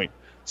 service point.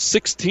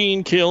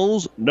 16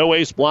 kills, no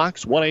ace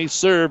blocks, 1 ace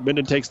serve.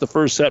 Minden takes the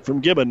first set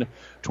from Gibbon,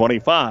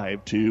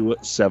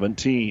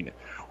 25-17.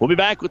 We'll be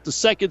back with the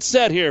second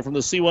set here from the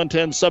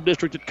C110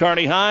 Subdistrict at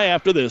Kearney High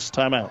after this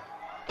timeout.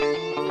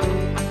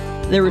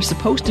 There is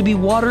supposed to be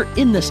water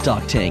in the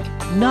stock tank,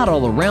 not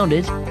all around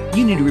it.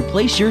 You need to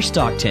replace your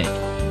stock tank.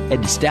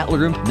 Head to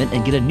Statler Implement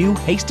and get a new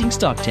Hastings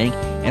stock tank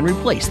and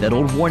replace that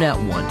old worn-out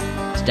one.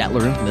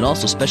 Statler Implement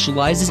also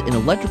specializes in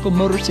electrical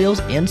motor sales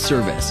and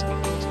service.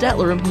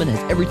 Statler Implement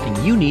has everything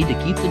you need to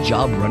keep the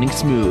job running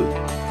smooth.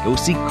 Go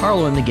see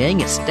Carlo and the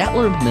gang at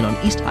Statler Implement on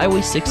East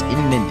Highway 6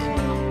 in Minden.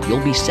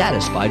 You'll be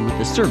satisfied with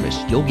the service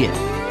you'll get.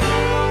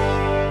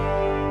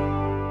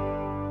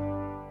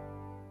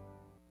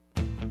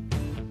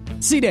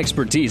 Seed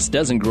expertise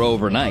doesn't grow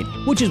overnight,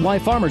 which is why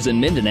farmers in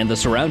Minden and the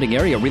surrounding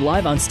area rely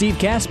on Steve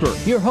Casper,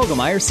 your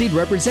Hogemeyer seed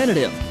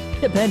representative.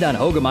 Depend on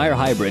Hogemeyer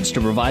hybrids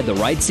to provide the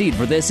right seed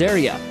for this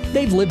area.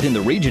 They've lived in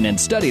the region and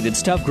studied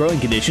its tough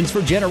growing conditions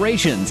for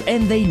generations,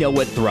 and they know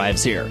what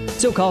thrives here.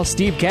 So call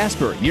Steve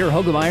Casper, your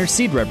Hogemeyer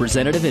seed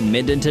representative in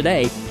Minden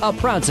today, a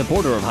proud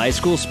supporter of high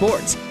school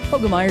sports.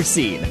 Hogemeyer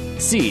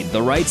Seed. Seed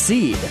the right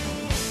seed.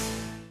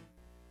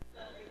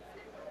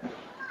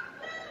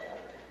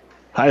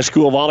 High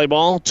school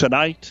volleyball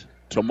tonight.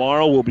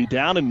 Tomorrow we'll be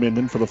down in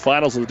Minden for the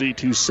finals of the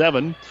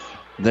D27.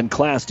 Then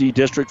Class D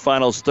district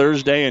finals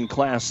Thursday and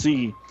Class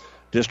C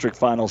district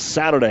finals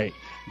Saturday.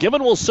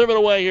 Gibbon will serve it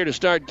away here to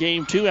start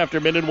game 2 after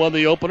Minden won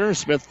the opener.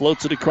 Smith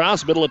floats it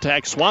across. Middle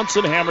attack.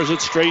 Swanson hammers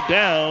it straight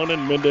down,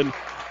 and Minden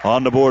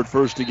on the board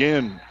first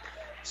again.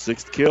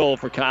 6th kill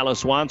for Kyla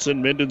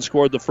Swanson. Minden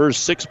scored the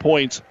first 6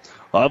 points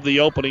of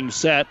the opening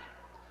set.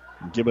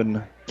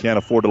 Gibbon can't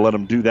afford to let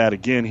him do that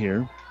again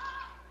here.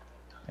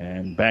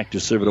 And back to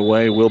serve it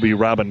away will be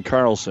Robin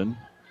Carlson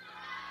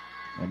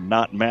and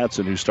not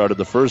Madsen, who started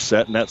the first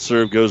set, and that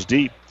serve goes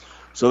deep.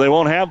 So they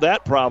won't have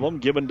that problem.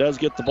 Gibbon does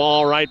get the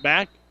ball right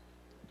back.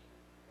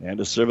 And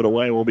to serve it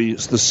away will be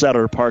the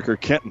setter, Parker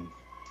Kenton.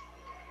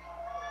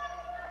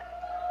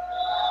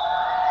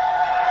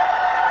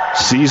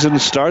 Season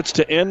starts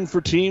to end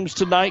for teams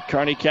tonight.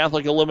 Kearney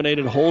Catholic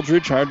eliminated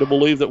Holdridge. Hard to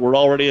believe that we're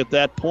already at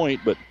that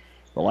point, but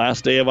the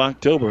last day of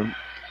October.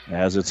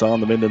 As it's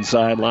on the Minden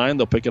sideline,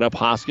 they'll pick it up.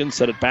 Hoskins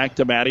set it back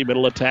to Maddie.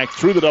 Middle attack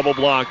through the double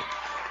block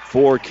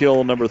for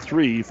kill number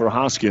 3 for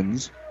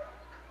Hoskins.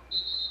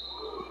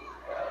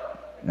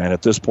 And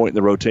at this point in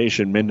the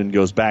rotation, Minden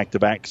goes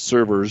back-to-back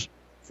servers.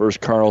 First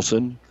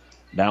Carlson,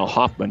 now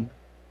Hoffman.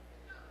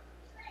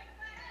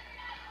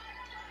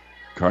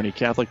 Kearney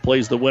Catholic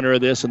plays the winner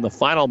of this in the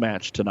final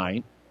match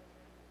tonight.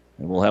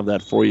 And we'll have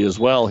that for you as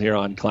well here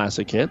on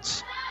Classic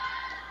Hits.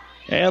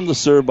 And the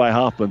serve by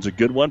Hoffman's a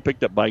good one,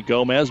 picked up by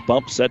Gomez.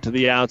 Bump set to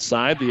the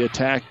outside. The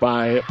attack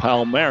by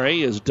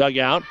Palmieri is dug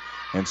out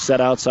and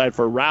set outside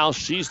for Rouse.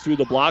 She's through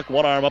the block.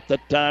 One arm up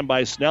that time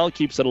by Snell.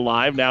 Keeps it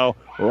alive. Now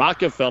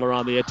Rockefeller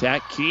on the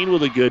attack. Keene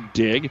with a good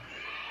dig.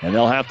 And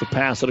they'll have to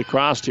pass it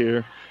across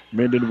here.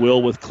 Minden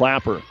will with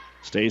Clapper.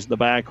 Stays in the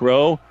back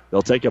row.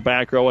 They'll take a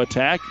back row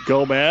attack.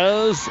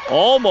 Gomez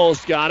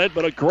almost got it,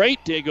 but a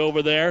great dig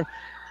over there.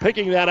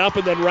 Picking that up,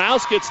 and then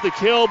Rouse gets the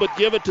kill, but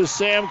give it to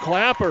Sam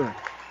Clapper.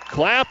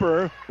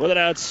 Clapper with an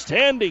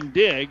outstanding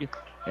dig.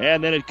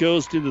 And then it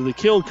goes to the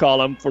kill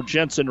column for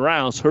Jensen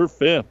Rouse, her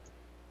 5th.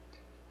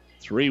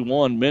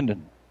 3-1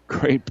 Minden.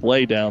 Great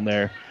play down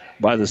there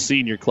by the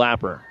senior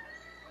Clapper.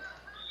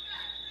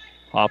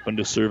 Hoffman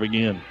to serve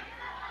again.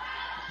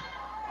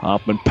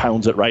 Hoffman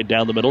pounds it right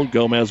down the middle.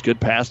 Gomez, good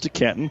pass to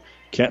Kenton.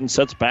 Kenton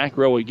sets back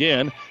row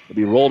again. It'll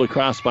be rolled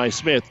across by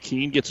Smith.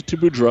 Keene gets it to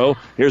Boudreau.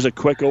 Here's a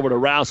quick over to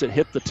Rouse. It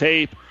hit the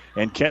tape,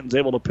 and Kenton's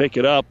able to pick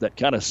it up. That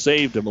kind of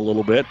saved him a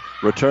little bit.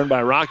 Returned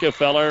by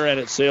Rockefeller, and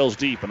it sails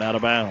deep and out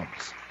of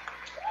bounds.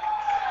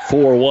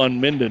 4-1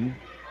 Minden.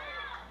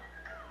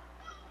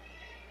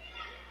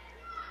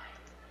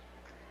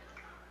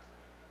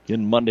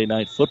 In Monday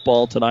Night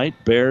Football tonight,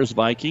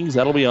 Bears-Vikings.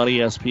 That'll be on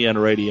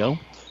ESPN Radio.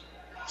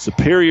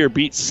 Superior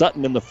beat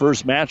Sutton in the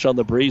first match on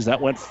the breeze.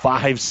 That went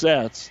 5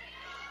 sets.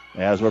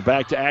 As we're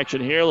back to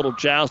action here, a little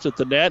joust at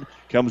the net.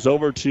 Comes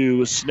over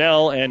to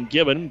Snell and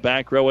Gibbon.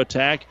 Back row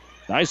attack.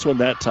 Nice one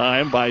that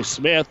time by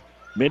Smith.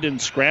 Minden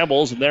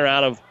scrambles, and they're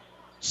out of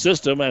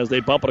system as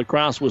they bump it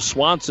across with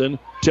Swanson.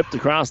 Tipped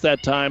across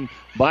that time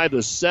by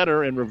the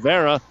setter and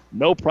Rivera.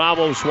 No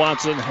problem.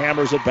 Swanson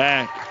hammers it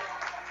back.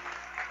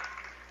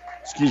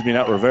 Excuse me,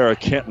 not Rivera.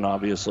 Kenton,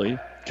 obviously.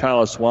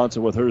 Kyla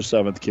Swanson with her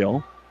 7th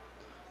kill.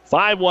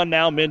 5-1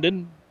 now,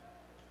 Minden.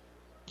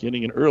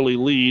 Getting an early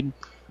lead.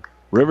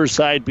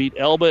 Riverside beat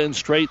Elba in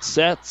straight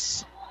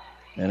sets.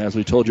 And as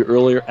we told you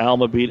earlier,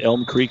 Alma beat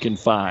Elm Creek in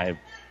 5.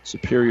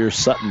 Superior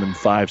Sutton in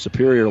 5.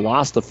 Superior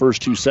lost the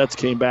first 2 sets,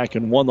 came back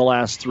and won the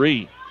last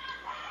 3.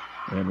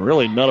 And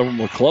really none of them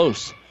were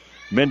close.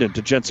 Minden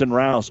to Jensen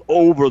Rouse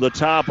over the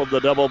top of the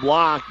double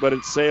block, but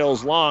it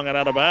sails long and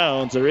out of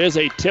bounds. There is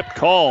a tip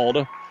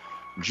called.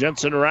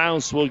 Jensen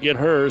Rouse will get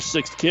her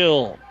 6th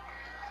kill.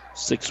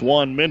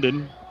 6-1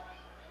 Minden.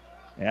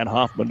 And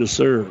Hoffman to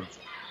serve.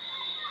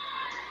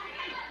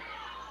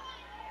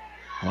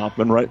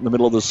 Hoffman right in the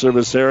middle of the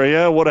service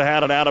area. Would have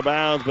had it out of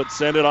bounds, but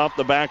sent it off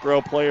the back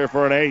row player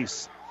for an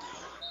ace.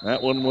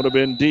 That one would have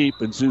been deep,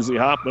 and Susie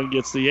Hoffman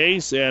gets the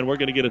ace, and we're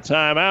going to get a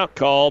timeout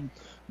called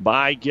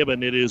by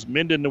Gibbon. It is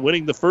Minden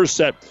winning the first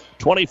set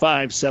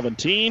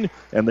 25-17,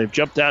 and they've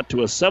jumped out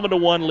to a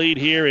 7-1 lead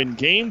here in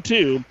Game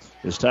 2.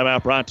 This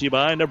timeout brought to you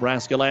by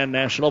Nebraska Land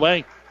National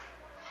Bank.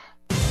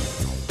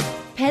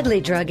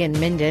 Pedley Drug in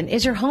Minden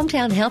is your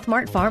hometown Health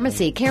Mart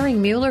pharmacy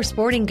carrying Mueller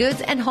sporting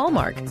goods and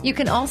Hallmark. You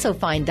can also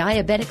find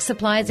diabetic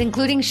supplies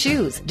including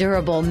shoes,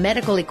 durable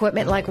medical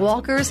equipment like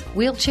walkers,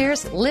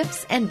 wheelchairs,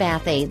 lifts, and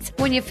bath aids.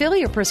 When you fill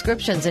your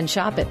prescriptions and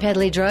shop at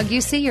Pedley Drug,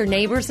 you see your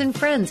neighbors and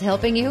friends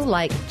helping you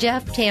like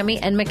Jeff, Tammy,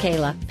 and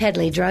Michaela.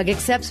 Pedley Drug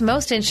accepts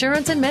most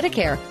insurance and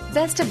Medicare.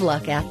 Best of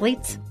luck,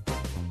 athletes.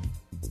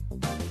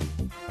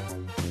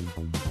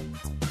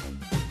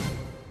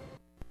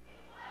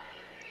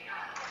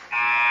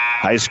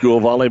 High school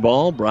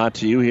volleyball brought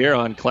to you here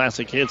on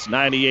Classic Hits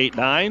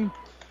 98.9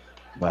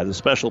 by the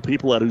special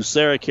people at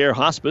Ucera Care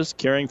Hospice,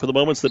 caring for the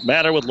moments that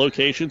matter with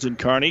locations in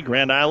Kearney,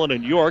 Grand Island,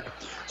 and York,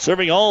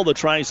 serving all the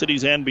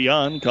Tri-Cities and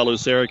beyond. Call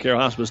Ucera Care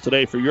Hospice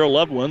today for your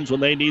loved ones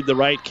when they need the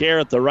right care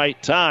at the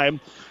right time.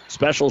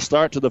 Special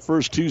start to the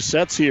first 2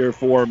 sets here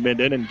for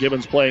Minden, and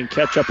Gibbons playing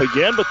catch-up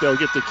again, but they'll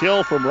get the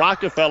kill from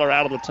Rockefeller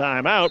out of the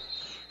timeout.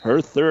 Her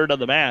 3rd of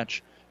the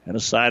match, and a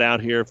side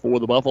out here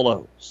for the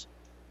Buffaloes.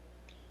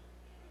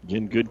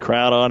 Again, good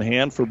crowd on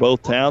hand for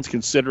both towns,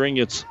 considering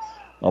it's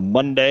a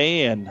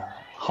Monday and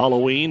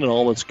Halloween and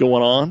all that's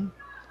going on.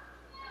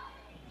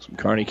 Some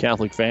Kearney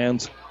Catholic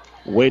fans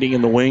waiting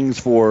in the wings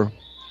for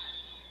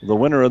the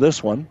winner of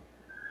this one.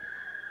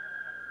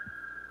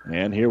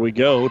 And here we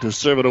go. To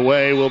serve it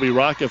away will be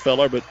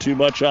Rockefeller, but too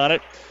much on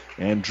it,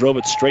 and drove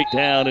it straight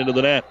down into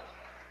the net.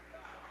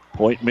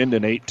 Point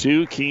Minden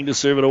 8-2, Keene to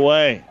serve it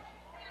away.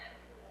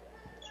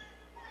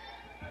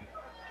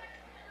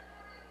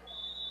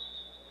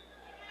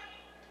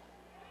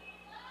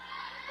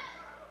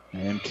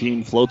 And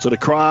Keene floats it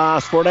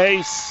across for an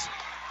ace.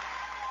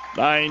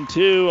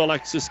 9-2,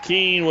 Alexis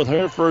Keene with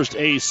her first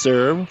ace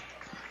serve.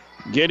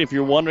 Again, if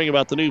you're wondering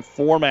about the new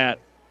format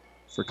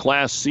for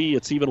Class C,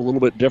 it's even a little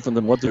bit different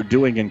than what they're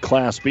doing in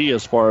Class B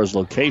as far as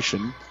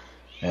location.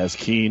 As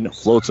Keene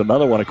floats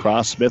another one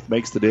across, Smith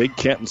makes the dig.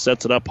 Kenton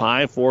sets it up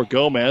high for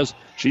Gomez.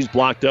 She's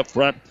blocked up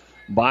front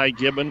by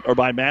Gibbon, or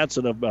by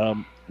Madsen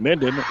of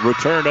Minden.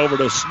 Returned over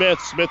to Smith.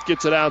 Smith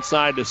gets it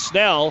outside to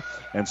Snell,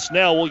 and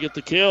Snell will get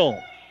the kill.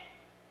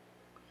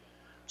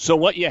 So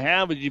what you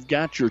have is you've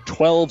got your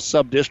 12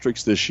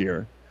 sub-districts this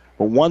year.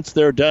 But once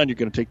they're done, you're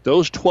going to take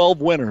those 12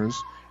 winners,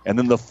 and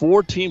then the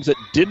 4 teams that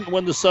didn't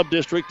win the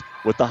sub-district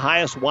with the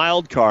highest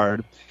wild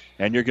card,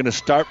 and you're going to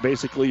start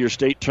basically your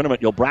state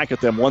tournament. You'll bracket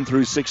them 1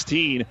 through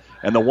 16,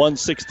 and the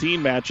 1-16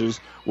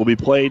 matches will be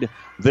played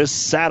this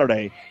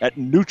Saturday at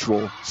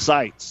neutral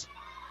sites.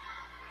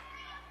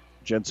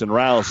 Jensen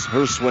Rouse,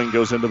 her swing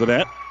goes into the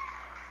net.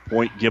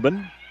 Point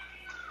Gibbon.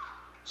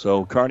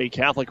 So Kearney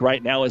Catholic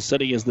right now is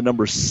sitting as the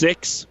number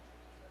 6.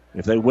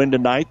 If they win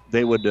tonight,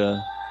 they would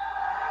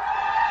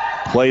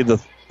play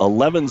the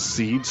 11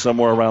 seed,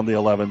 somewhere around the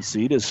 11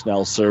 seed as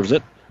Snell serves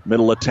it.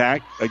 Middle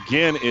attack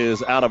again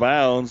is out of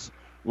bounds.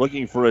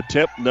 looking for a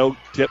tip. No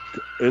tip.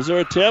 Is there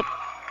a tip?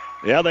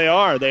 Yeah, they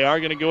are. They are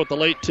going to go with the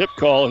late tip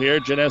call here.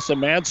 Janessa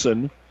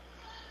Madsen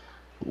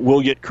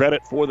will get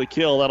credit for the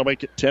kill. That'll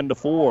make it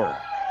 10-4.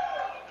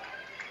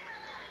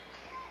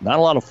 Not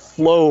a lot of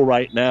flow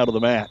right now to the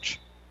match.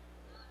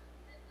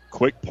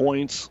 Quick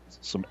points,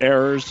 some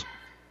errors.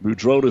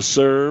 Boudreau to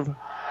serve.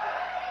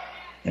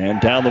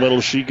 And down the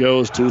middle she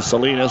goes to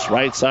Salinas.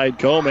 Right side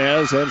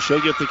Gomez, and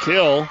she'll get the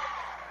kill.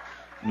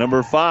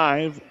 Number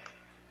 5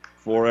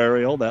 for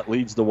Ariel. That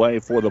leads the way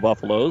for the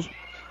Buffaloes.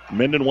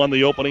 Minden won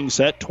the opening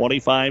set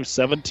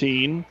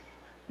 25-17.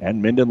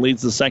 And Minden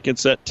leads the second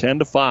set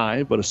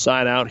 10-5. But a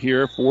side out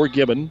here for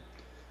Gibbon.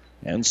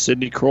 And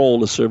Sydney Kroll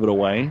to serve it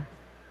away.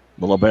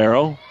 The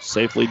libero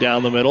safely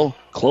down the middle.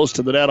 Close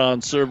to the net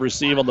on serve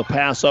receive on the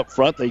pass up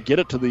front. They get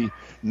it to the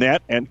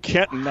net. And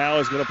Kenton now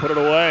is going to put it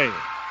away.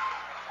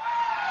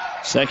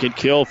 Second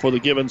kill for the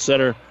Gibbon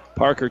setter,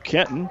 Parker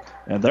Kenton.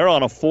 And they're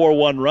on a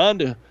 4-1 run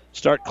to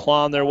start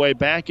clawing their way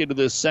back into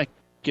this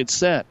second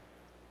set.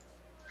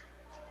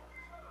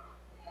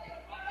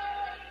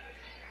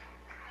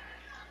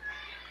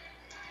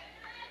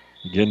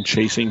 Again,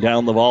 chasing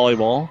down the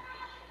volleyball.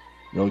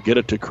 They'll get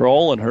it to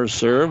Kroll, and her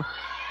serve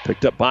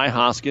picked up by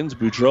Hoskins.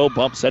 Boudreau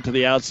bumps that to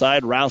the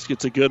outside. Rouse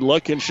gets a good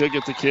look, and she'll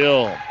get the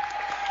kill.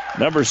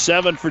 Number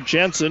 7 for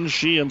Jensen.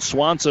 She and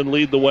Swanson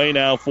lead the way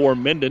now for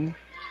Minden.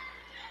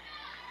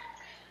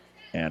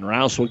 And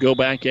Rouse will go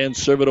back and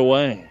serve it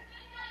away.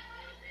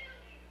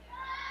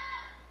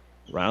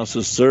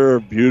 Rouse's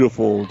serve,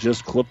 beautiful,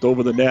 just clipped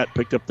over the net,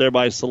 picked up there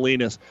by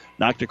Salinas.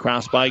 Knocked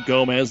across by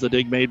Gomez, the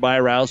dig made by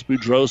Rouse.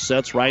 Boudreau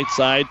sets right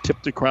side,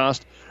 tipped across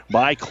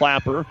by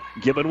Clapper.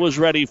 Gibbon was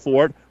ready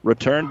for it.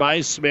 Returned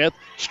by Smith.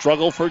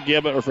 Struggle for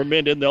Gibbon or for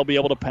Minden. They'll be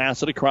able to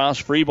pass it across.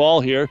 Free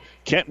ball here.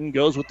 Kenton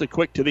goes with the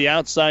quick to the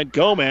outside.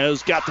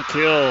 Gomez got the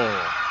kill.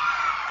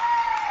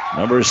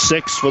 Number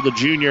 6 for the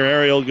junior,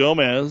 Ariel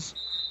Gomez.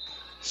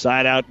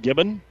 Side out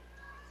Gibbon.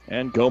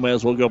 And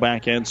Gomez will go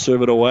back and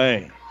serve it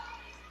away.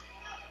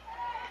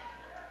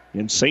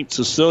 In St.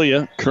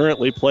 Cecilia,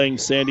 currently playing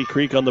Sandy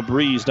Creek on the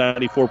Breeze,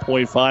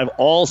 94.5.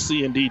 All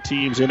C&D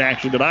teams in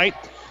action tonight.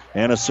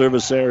 And a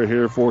service error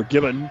here for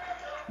Gibbon.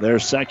 Their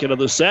second of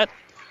the set.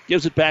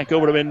 Gives it back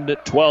over to Minden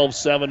at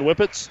 12-7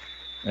 Whippets.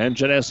 And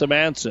Janessa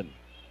Manson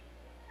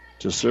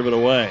to serve it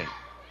away.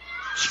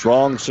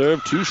 Strong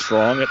serve, too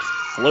strong. It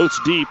floats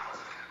deep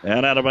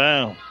and out of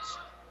bounds.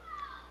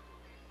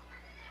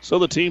 So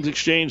the teams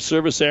exchange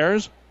service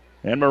errors.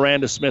 And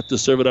Miranda Smith to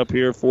serve it up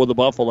here for the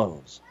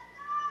Buffaloes.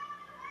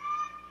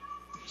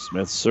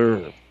 Smith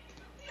serve.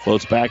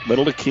 Floats back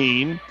middle to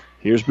Keene.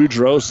 Here's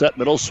Boudreau, set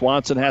middle.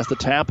 Swanson has to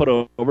tap it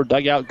over.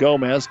 Dugout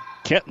Gomez.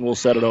 Kenton will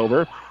set it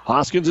over.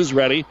 Hoskins is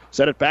ready.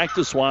 Set it back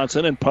to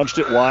Swanson and punched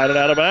it wide and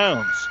out of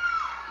bounds.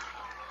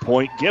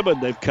 Point Gibbon.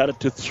 They've cut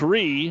it to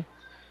 3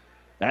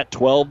 at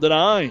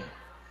 12-9.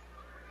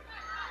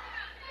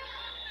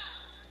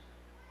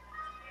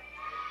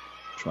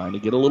 Trying to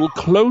get a little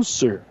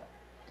closer.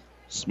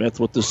 Smith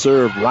with the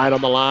serve right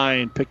on the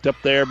line. Picked up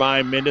there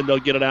by Minden. They'll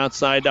get it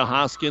outside to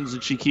Hoskins.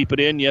 Did she keep it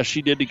in? Yes,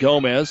 she did to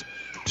Gomez.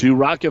 To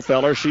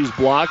Rockefeller. She's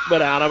blocked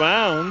but out of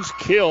bounds.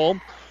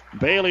 Kill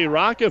Bailey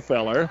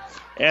Rockefeller.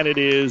 And it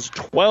is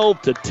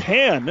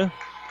 12-10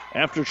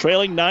 after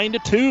trailing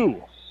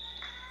 9-2.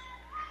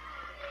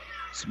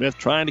 Smith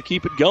trying to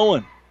keep it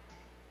going.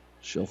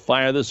 She'll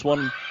fire this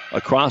one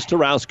across to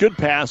Rouse. Good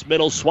pass.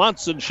 Middle.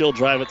 Swanson. She'll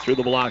drive it through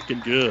the block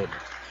and good.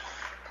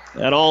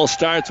 That all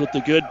starts with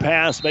the good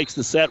pass. Makes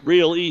the set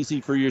real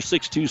easy for your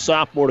 6'2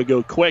 sophomore to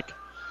go quick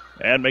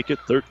and make it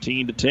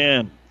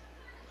 13-10.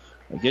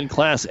 Again,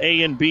 Class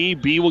A and B.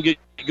 B will get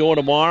going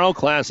tomorrow.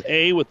 Class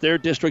A with their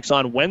districts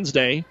on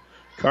Wednesday.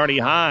 Kearney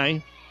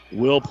High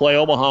will play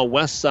Omaha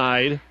West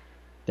Side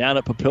down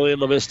at Papillion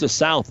La Vista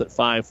South at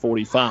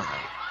 5:45.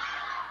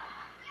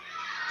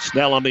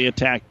 Snell on the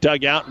attack.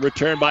 Dug out and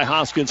returned by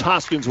Hoskins.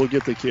 Hoskins will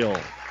get the kill.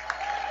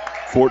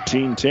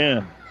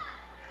 14-10.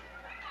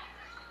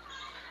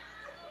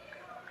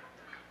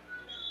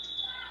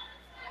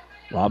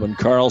 Robin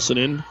Carlson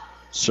in,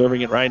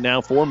 serving it right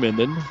now for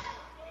Minden.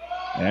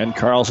 And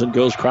Carlson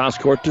goes cross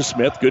court to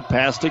Smith. Good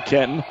pass to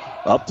Kenton.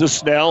 Up to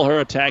Snell. Her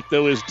attack,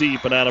 though, is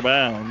deep and out of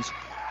bounds.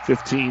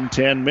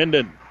 15-10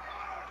 Minden.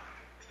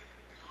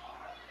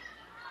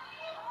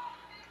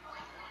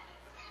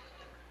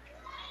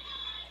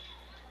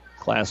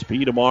 Class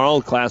B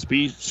tomorrow. Class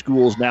B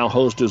schools now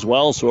host as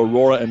well, so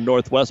Aurora and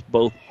Northwest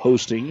both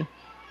hosting.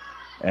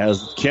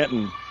 As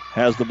Kenton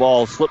has the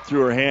ball slip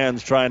through her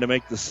hands trying to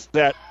make the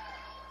set.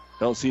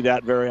 Don't see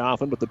that very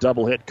often, but the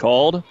double hit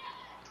called.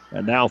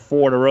 And now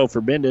 4 in a row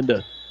for Minden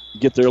to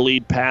get their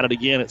lead padded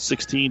again at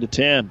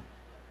 16-10.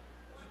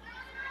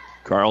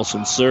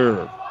 Carlson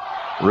serve.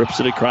 Rips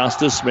it across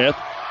to Smith.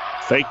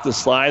 Fake the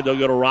slide. They'll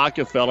go to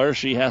Rockefeller.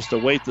 She has to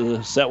wait.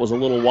 The set was a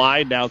little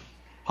wide. Now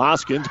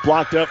Hoskins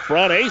blocked up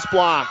front. Ace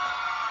block.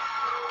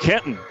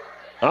 Kenton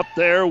up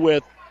there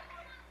with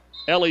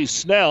Ellie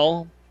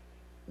Snell.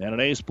 And an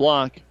ace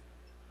block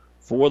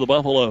for the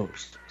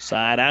Buffaloes.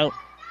 Side out.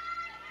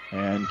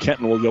 And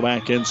Kenton will go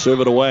back and serve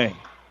it away.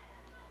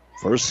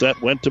 First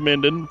set went to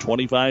Minden,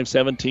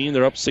 25-17.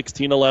 They're up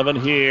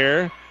 16-11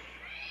 here.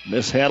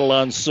 Mishandle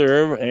on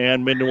serve,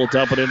 and Minden will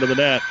dump it into the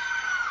net.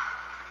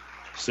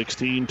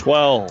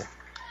 16-12.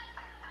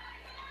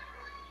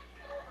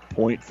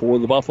 Point for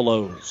the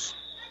Buffaloes.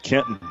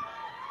 Kenton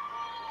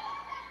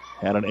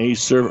had an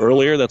ace serve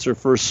earlier. That's her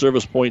first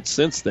service point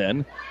since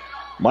then.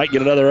 Might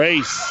get another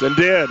ace, and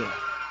did.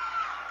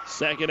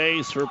 Second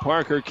ace for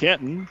Parker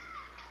Kenton.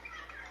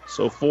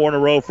 So 4 in a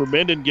row for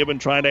Minden. Gibbon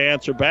trying to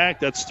answer back.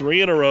 That's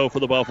 3 in a row for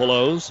the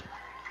Buffaloes.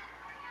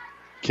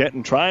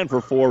 Kenton trying for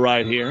 4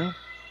 right here.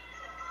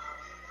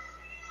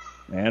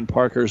 And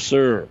Parker's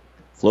serve.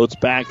 Floats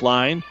back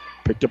line.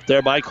 Picked up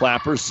there by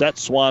Clapper. Set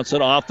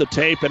Swanson off the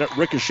tape, and it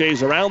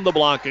ricochets around the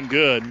block and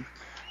good.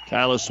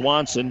 Kyla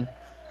Swanson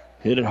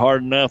hit it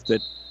hard enough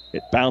that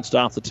it bounced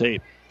off the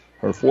tape.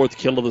 Her 4th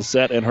kill of the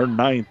set and her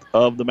 9th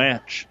of the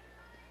match.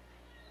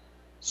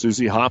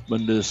 Susie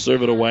Hoffman to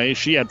serve it away.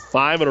 She had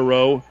 5 in a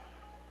row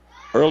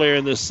earlier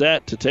in this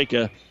set to take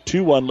a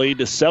 2-1 lead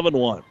to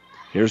 7-1.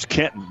 Here's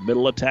Kenton.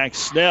 Middle attack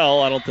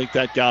Snell. I don't think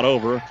that got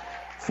over.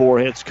 4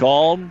 hits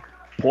called.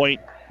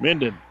 Point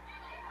Minden.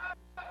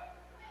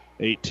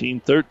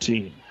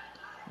 18-13.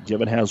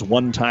 Gibbon has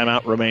 1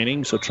 timeout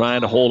remaining, so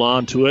trying to hold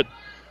on to it.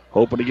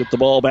 Hoping to get the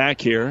ball back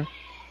here.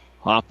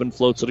 Hoffman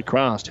floats it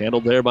across.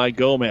 Handled there by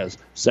Gomez.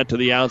 Set to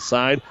the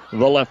outside.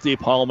 The lefty,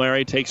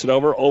 Palmieri, takes it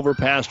over.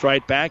 Overpassed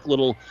right back.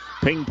 Little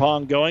ping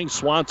pong going.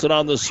 Swanson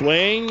on the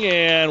swing.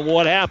 And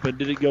what happened?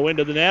 Did it go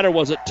into the net or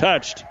was it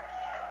touched?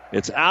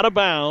 It's out of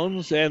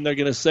bounds, and they're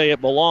going to say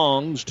it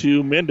belongs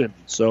to Minden.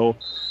 So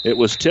it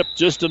was tipped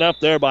just enough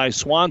there by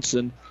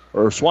Swanson,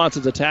 or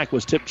Swanson's attack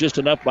was tipped just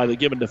enough by the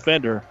Gibbon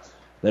defender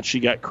that she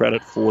got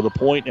credit for the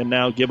point, and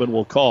now Gibbon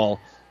will call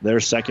their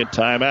second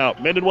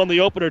timeout. Minden won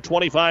the opener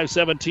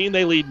 25-17.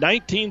 They lead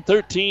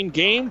 19-13.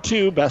 Game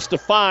 2, best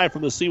of 5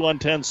 from the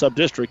C110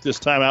 sub-district. This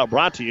timeout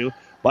brought to you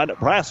by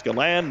Nebraska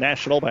Land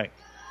National Bank.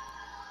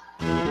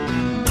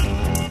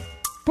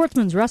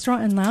 Sportsman's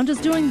Restaurant and Lounge is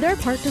doing their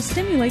part to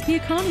stimulate the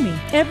economy.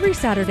 Every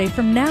Saturday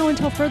from now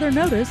until further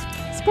notice,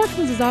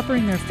 Sportsman's is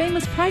offering their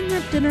famous prime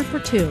rib dinner for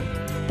 2.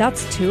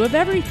 That's 2 of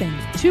everything.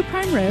 2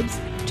 prime ribs,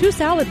 2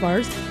 salad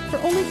bars for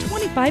only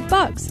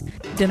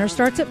 $25. Dinner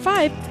starts at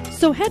 5,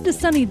 so head to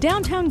sunny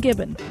downtown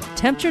Gibbon.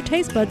 Tempt your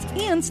taste buds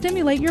and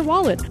stimulate your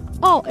wallet.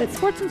 All at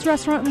Sportsman's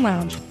Restaurant and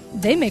Lounge.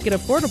 They make it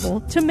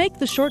affordable to make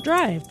the short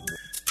drive.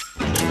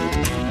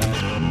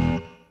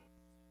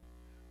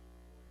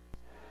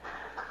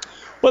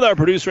 With our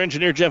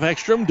producer-engineer Jeff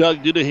Ekstrom,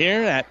 Doug Duda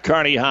here at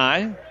Kearney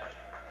High,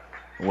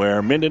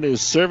 where Minden is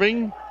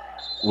serving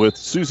with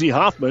Susie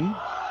Hoffman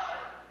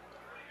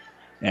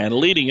and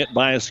leading it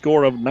by a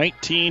score of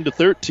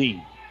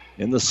 19-13.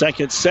 In the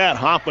second set,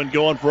 Hoffman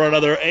going for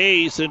another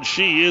ace, and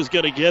she is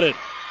going to get it.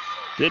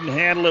 Didn't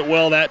handle it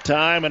well that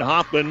time, and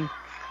Hoffman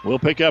will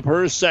pick up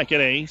her second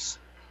ace.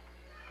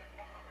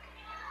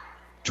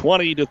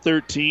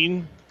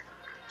 20-13.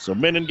 So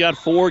Minden got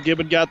 4,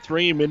 Gibbon got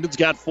 3. Minden's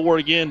got 4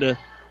 again to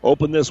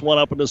open this one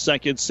up in the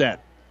second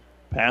set.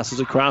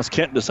 Passes across.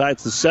 Kent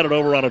decides to set it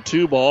over on a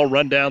 2-ball.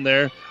 Run down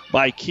there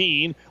by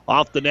Keene.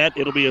 Off the net,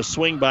 it'll be a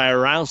swing by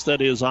Rouse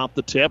that is off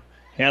the tip.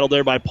 Handled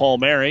there by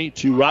Palmieri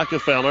to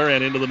Rockefeller,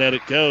 and into the net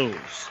it goes.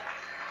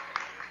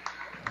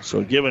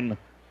 So Gibbon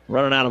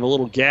running out of a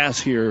little gas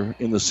here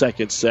in the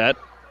second set.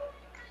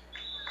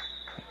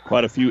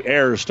 Quite a few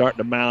errors starting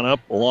to mount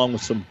up, along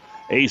with some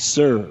ace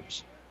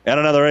serves. And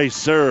another ace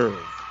serve.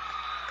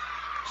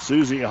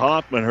 Susie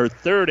Hoffman, her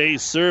 3rd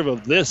ace serve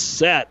of this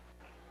set.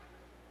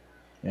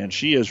 And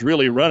she has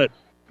really run it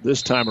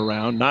this time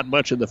around. Not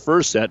much in the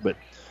first set, but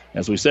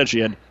as we said, she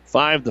had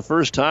 5 the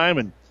first time,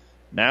 and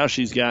now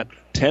she's got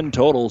 10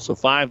 total, so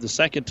 5 the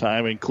second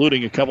time,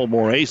 including a couple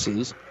more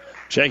aces.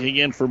 Checking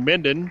in for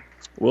Minden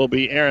will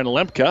be Aaron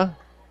Lemke,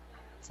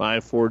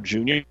 5'4"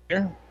 junior.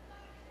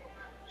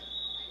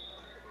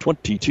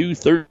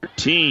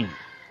 22-13.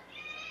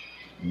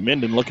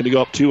 Minden looking to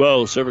go up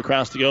 2-0. Serve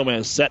across to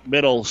Gomez. Set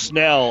middle.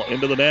 Snell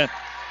into the net.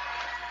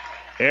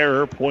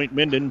 Error. Point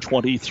Minden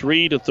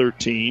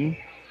 23-13.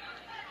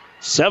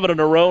 7 in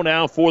a row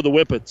now for the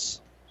Whippets.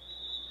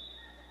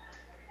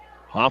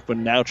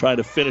 Hoffman now trying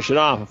to finish it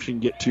off if she can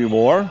get 2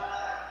 more.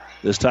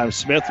 This time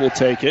Smith will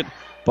take it.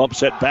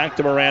 Bumps it back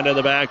to Miranda in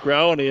the back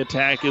row, and the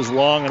attack is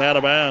long and out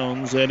of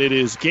bounds. And it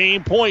is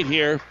game point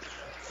here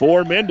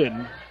for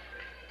Minden.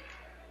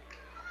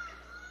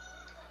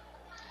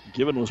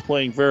 Gibbon was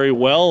playing very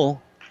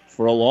well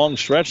for a long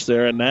stretch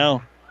there, and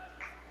now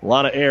a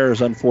lot of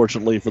errors,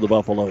 unfortunately, for the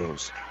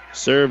Buffaloes.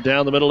 Serve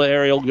down the middle to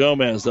Ariel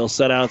Gomez. They'll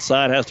set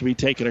outside. Has to be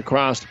taken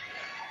across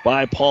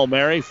by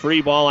Palmieri.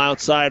 Free ball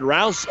outside.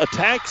 Rouse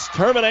attacks,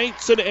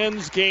 terminates, and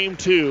ends game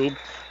 2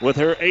 with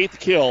her 8th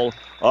kill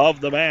of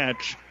the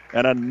match.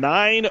 And a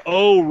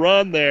 9-0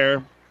 run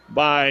there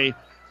by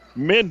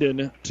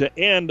Minden to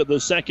end the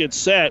second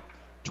set.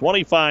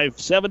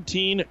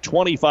 25-17,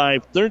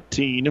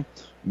 25-13.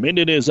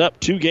 Minden is up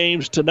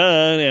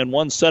 2-0 and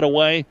 1 set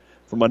away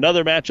from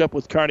another matchup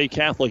with Kearney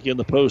Catholic in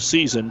the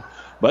postseason.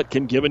 But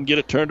can Gibbon get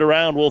it turned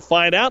around? We'll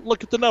find out.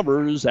 Look at the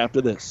numbers after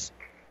this.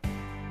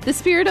 The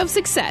spirit of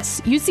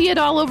success. You see it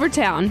all over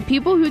town.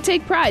 People who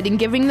take pride in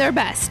giving their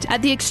best.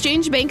 At the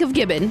Exchange Bank of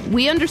Gibbon,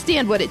 we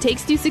understand what it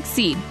takes to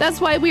succeed. That's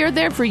why we are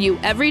there for you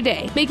every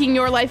day, making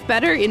your life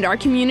better and our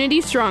community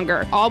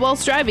stronger, all while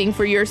striving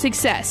for your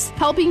success.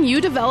 Helping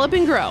you develop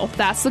and grow.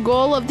 That's the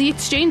goal of the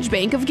Exchange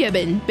Bank of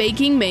Gibbon.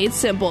 Banking made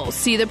simple.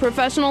 See the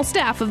professional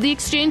staff of the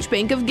Exchange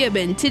Bank of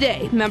Gibbon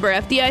today. Member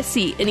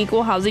FDIC, an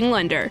equal housing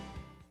lender.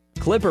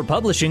 Clipper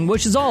Publishing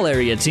wishes all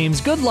area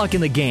teams good luck in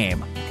the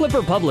game.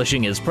 Clipper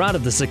Publishing is proud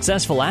of the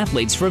successful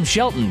athletes from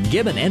Shelton,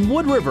 Gibbon, and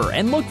Wood River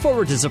and look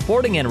forward to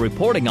supporting and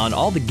reporting on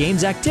all the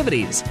game's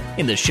activities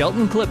in the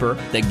Shelton Clipper,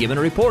 the Gibbon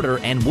Reporter,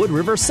 and Wood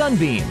River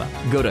Sunbeam.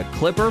 Go to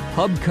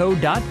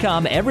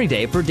clipperpubco.com every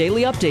day for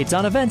daily updates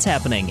on events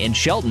happening in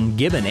Shelton,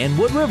 Gibbon, and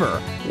Wood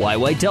River. Why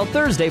wait till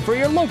Thursday for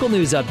your local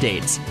news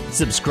updates?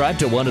 Subscribe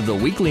to one of the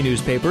weekly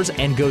newspapers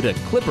and go to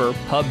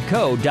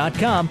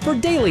clipperpubco.com for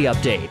daily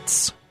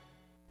updates.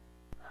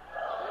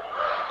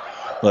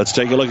 Let's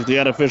take a look at the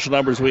unofficial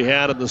numbers we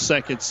had in the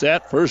second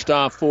set. First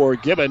off for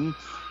Gibbon,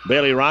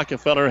 Bailey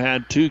Rockefeller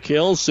had 2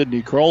 kills.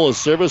 Sydney Kroll, a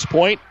service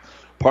point.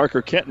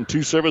 Parker Kenton,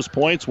 2 service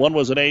points. One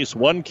was an ace,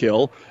 1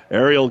 kill.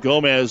 Ariel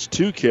Gomez,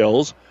 2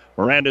 kills.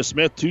 Miranda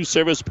Smith, 2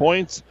 service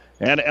points.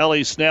 And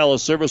Ellie Snell, a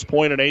service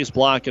point, an ace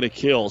block, and a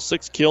kill.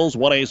 6 kills,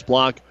 1 ace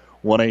block,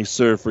 1 ace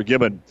serve for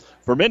Gibbon.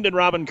 For Minden,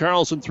 Robin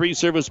Carlson, 3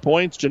 service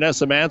points.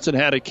 Janessa Manson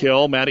had a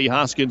kill. Maddie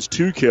Hoskins,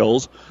 2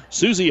 kills.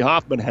 Susie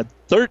Hoffman had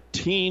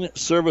 13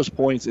 service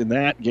points in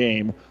that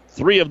game.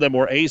 3 of them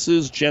were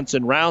aces.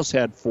 Jensen Rouse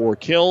had 4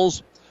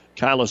 kills.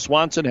 Kyla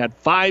Swanson had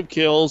 5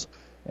 kills.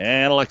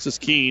 And Alexis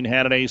Keene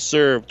had an ace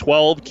serve.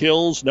 12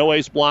 kills, no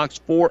ace blocks,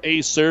 4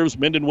 ace serves.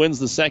 Minden wins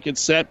the second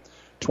set,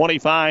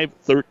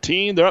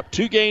 25-13. They're up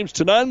 2 games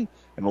to none.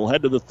 And we'll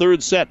head to the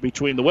third set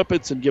between the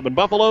Whippets and Gibbon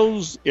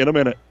Buffaloes in a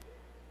minute.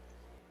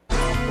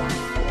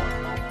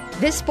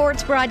 This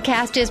sports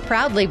broadcast is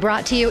proudly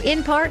brought to you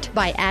in part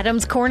by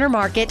Adams Corner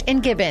Market in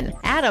Gibbon.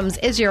 Adams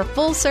is your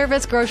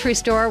full-service grocery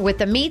store with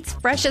the meats,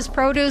 freshest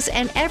produce,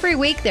 and every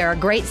week there are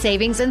great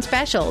savings and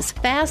specials.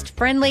 Fast,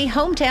 friendly,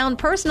 hometown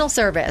personal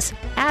service.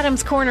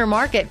 Adams Corner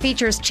Market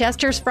features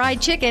Chester's Fried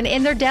Chicken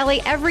in their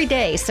deli every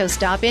day, so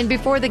stop in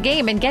before the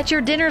game and get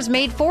your dinners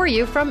made for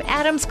you from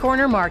Adams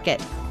Corner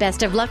Market.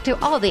 Best of luck to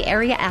all the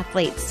area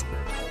athletes.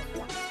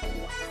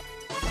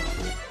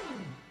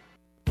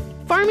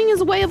 Farming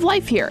is a way of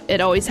life here.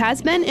 It always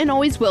has been and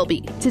always will be.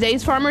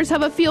 Today's farmers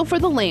have a feel for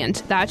the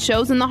land. That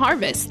shows in the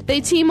harvest.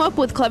 They team up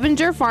with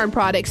Clevenger Farm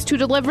Products to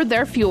deliver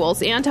their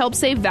fuels and help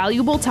save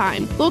valuable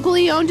time.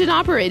 Locally owned and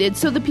operated,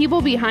 so the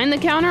people behind the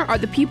counter are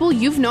the people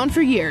you've known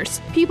for years.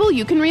 People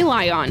you can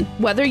rely on.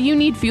 Whether you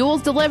need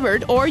fuels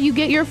delivered or you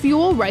get your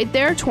fuel right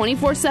there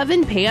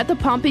 24/7, pay at the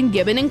pump in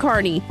Gibbon and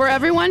Kearney. For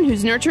everyone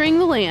who's nurturing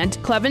the land,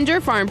 Clevenger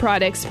Farm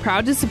Products,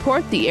 proud to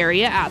support the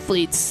area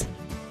athletes.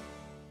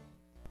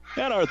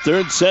 And our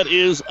third set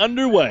is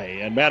underway.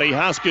 And Maddie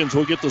Hoskins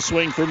will get the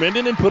swing for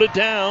Minden and put it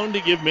down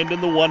to give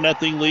Minden the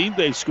 1-0 lead.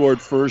 They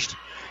scored first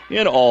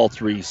in all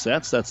 3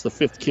 sets. That's the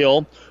 5th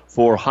kill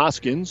for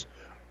Hoskins.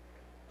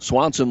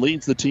 Swanson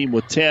leads the team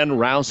with 10.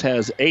 Rouse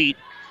has 8.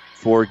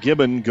 For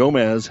Gibbon,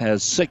 Gomez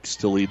has 6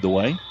 to lead the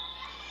way.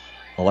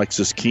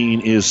 Alexis Keene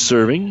is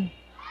serving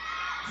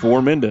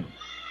for Minden.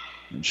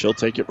 And she'll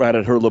take it right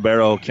at her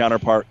libero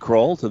counterpart,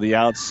 Kroll, to the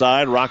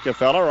outside.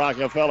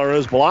 Rockefeller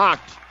is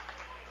blocked.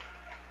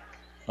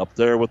 Up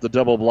there with the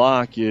double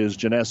block is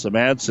Janessa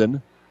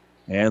Madsen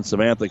and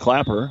Samantha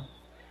Clapper.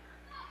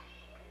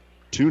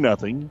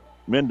 2-0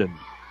 Minden.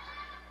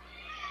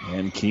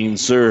 And Keene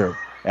serve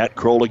at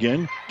Kroll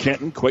again.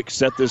 Kenton, quick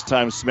set this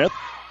time. Smith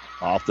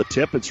off the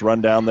tip. It's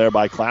run down there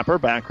by Clapper.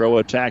 Back row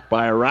attack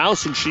by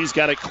Rouse, and she's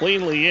got it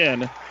cleanly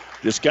in.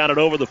 Just got it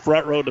over the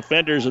front row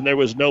defenders, and there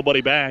was nobody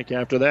back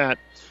after that.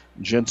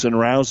 Jensen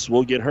Rouse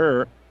will get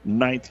her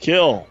 9th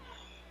kill.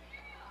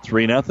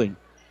 3-0.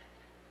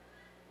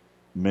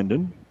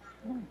 Minden.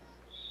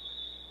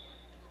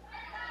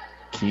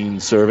 Keene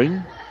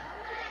serving.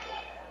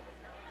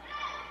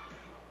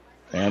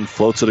 And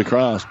floats it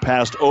across.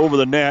 Passed over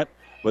the net,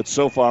 but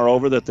so far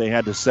over that they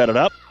had to set it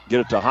up. Get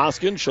it to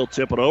Hoskins. She'll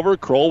tip it over.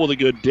 Kroll with a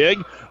good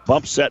dig.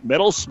 Bump set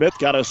middle. Smith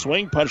got a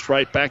swing. Punched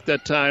right back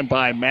that time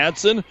by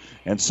Madsen.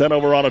 And sent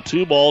over on a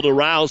 2-ball to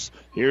Rouse.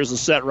 Here's the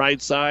set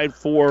right side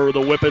for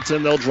the Whippets,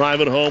 and they'll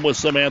drive it home with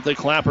Samantha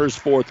Clapper's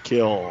 4th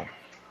kill.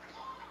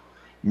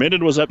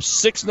 Minden was up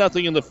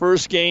 6-0 in the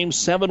first game,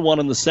 7-1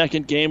 in the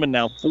second game, and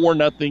now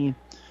 4-0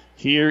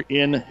 here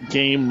in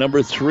game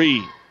number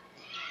 3.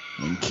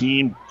 And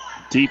Keene,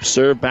 deep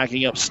serve,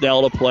 backing up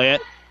Snell to play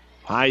it.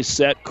 High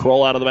set,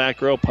 Kroll out of the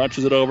back row,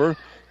 punches it over.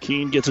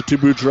 Keene gets it to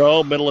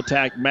Boudreau, middle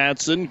attack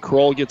Madsen.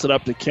 Kroll gets it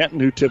up to Kenton,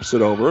 who tips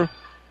it over.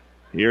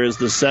 Here is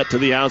the set to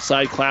the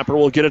outside. Clapper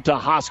will get it to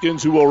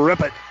Hoskins, who will rip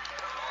it.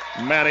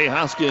 Maddie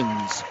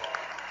Hoskins.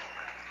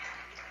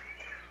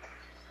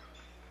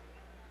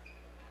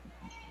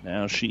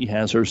 Now she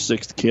has her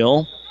 6th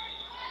kill.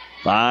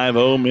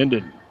 5-0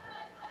 Minden.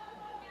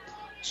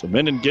 So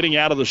Minden getting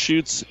out of the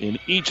chutes in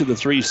each of the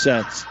 3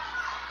 sets.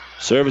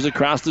 Serves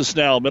across to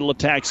Snell. Middle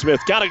attack Smith.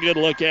 Got a good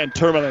look and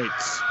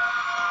terminates.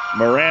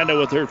 Miranda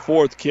with her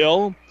 4th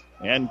kill,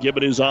 and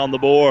Gibbon is on the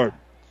board.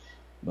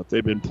 But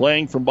they've been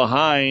playing from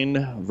behind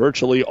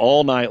virtually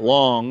all night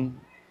long.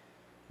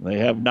 They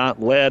have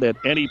not led at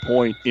any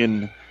point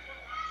in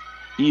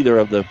either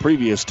of the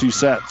previous 2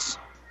 sets.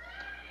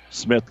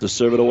 Smith to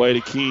serve it away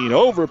to Keene.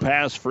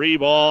 Overpass, free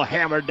ball,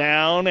 hammered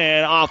down,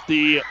 and off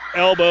the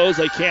elbows.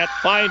 They can't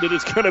find it.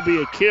 It's going to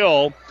be a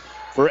kill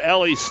for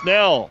Ellie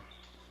Snell.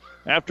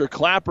 After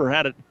Clapper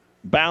had it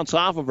bounce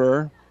off of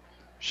her,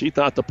 she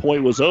thought the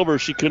point was over.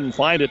 She couldn't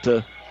find it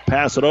to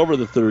pass it over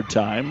the 3rd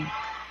time.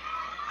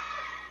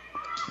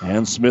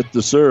 And Smith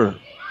to serve.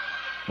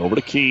 Over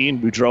to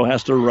Keene. Boudreau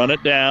has to run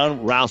it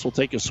down. Rouse will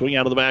take a swing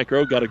out of the back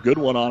row. Got a good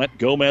one on it.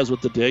 Gomez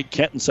with the dig.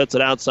 Kenton sets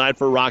it outside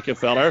for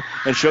Rockefeller,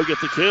 and she'll get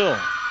the kill.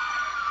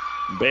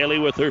 Bailey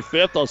with her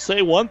 5th. I'll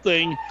say one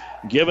thing.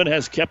 Gibbon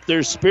has kept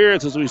their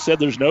spirits. As we said,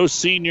 there's no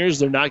seniors.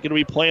 They're not going to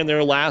be playing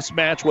their last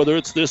match, whether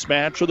it's this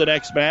match or the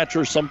next match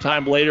or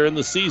sometime later in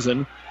the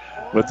season.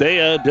 But they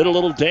did a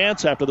little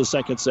dance after the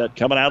 2nd set,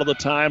 coming out of the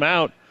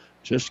timeout.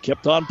 Just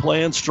kept on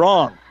playing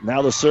strong.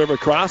 Now the serve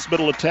across.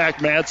 Middle attack,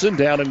 Madsen,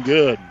 down and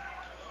good.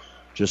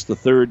 Just the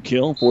 3rd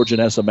kill for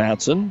Janessa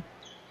Madsen.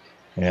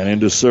 And in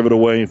to serve it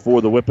away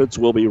for the Whippets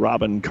will be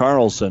Robin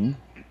Carlson.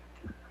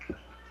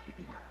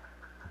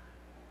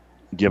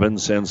 Gibbon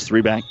sends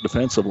 3 back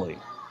defensively.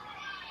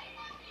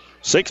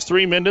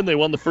 6-3 Minden. They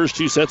won the first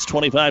 2 sets,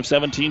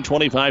 25-17,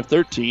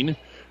 25-13.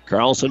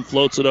 Carlson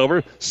floats it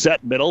over.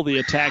 Set middle. The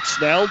attack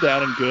Snell,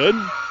 down and good.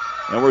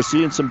 And we're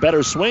seeing some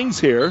better swings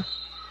here.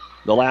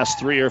 The last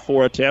 3 or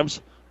 4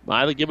 attempts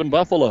by the Gibbon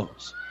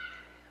Buffaloes.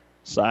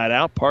 Side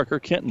out, Parker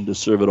Kenton to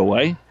serve it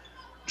away.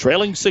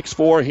 Trailing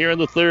 6-4 here in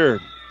the 3rd.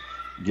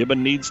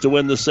 Gibbon needs to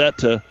win the set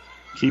to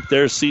keep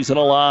their season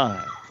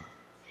alive.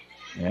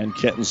 And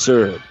Kenton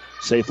served.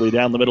 Safely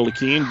down the middle to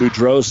Keene.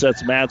 Boudreau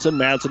sets Madsen.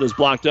 Madsen is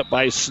blocked up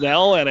by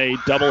Snell, and a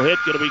double hit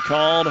going to be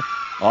called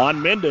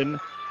on Minden.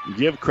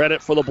 Give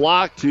credit for the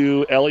block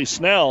to Ellie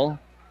Snell.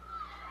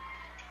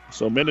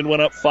 So Minden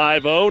went up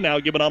 5-0. Now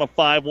Gibbon on a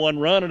 5-1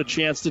 run and a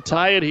chance to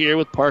tie it here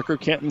with Parker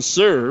Kenton's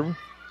serve.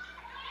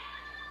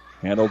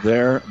 Handled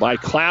there by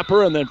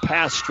Clapper and then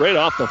passed straight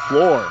off the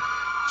floor.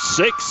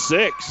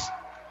 6-6.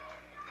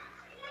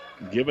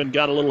 Gibbon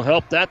got a little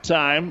help that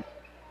time.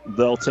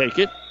 They'll take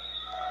it.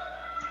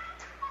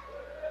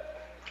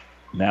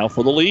 Now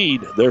for the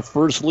lead. Their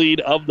first lead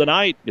of the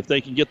night. If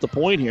they can get the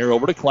point here,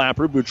 over to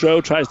Clapper.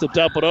 Boudreau tries to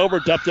dump it over.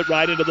 Dumped it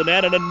right into the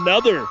net, and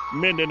another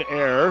Minden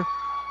error.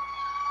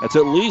 That's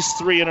at least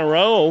 3 in a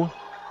row.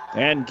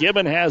 And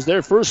Gibbon has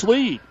their first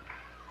lead.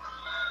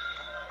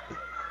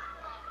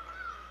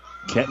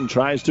 Kenton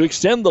tries to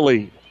extend the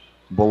lead.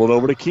 Bullet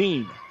over to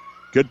Keene.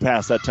 Good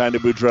pass that time to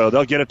Boudreau.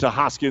 They'll get it to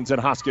Hoskins,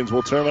 and Hoskins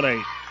will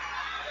terminate.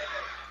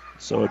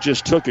 So it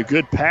just took a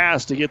good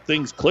pass to get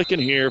things clicking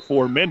here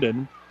for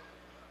Minden.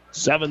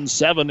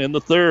 7-7 in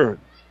the 3rd.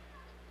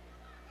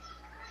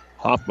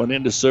 Hoffman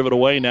in to serve it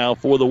away now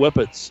for the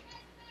Whippets.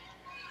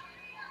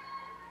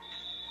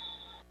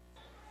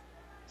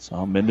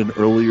 Saw Minden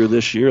earlier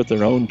this year at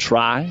their own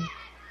try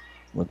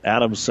with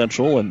Adams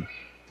Central and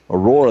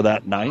Aurora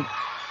that night.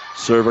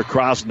 Serve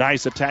across,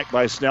 nice attack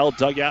by Snell.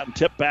 Dug out and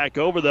tipped back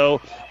over,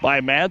 though,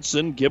 by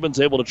Madsen. Gibbons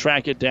able to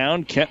track it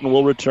down. Kenton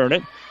will return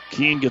it.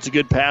 Keene gets a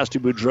good pass to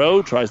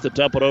Boudreau. Tries to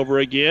dump it over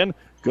again.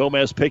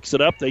 Gomez picks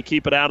it up. They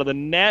keep it out of the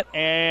net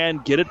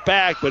and get it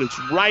back, but it's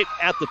right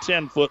at the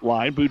 10-foot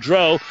line.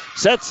 Boudreau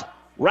sets,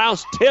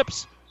 Rouse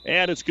tips,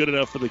 and it's good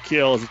enough for the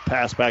kill as it's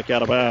passed back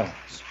out of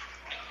bounds.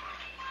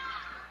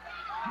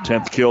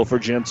 10th kill for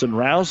Jensen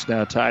Rouse,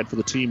 now tied for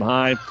the team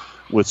high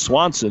with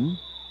Swanson.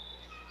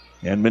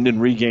 And Minden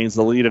regains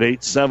the lead at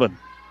 8-7.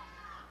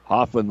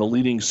 Hoffman, the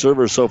leading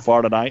server so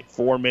far tonight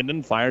for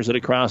Minden, fires it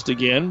across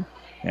again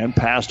and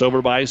passed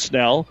over by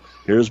Snell.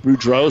 Here's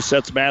Boudreau,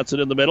 sets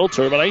Madsen in the middle.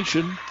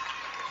 Termination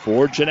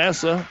for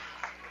Janessa.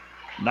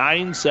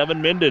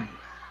 9-7 Minden.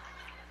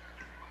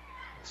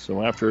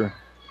 So after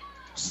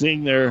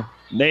seeing their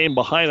name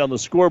behind on the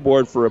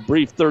scoreboard for a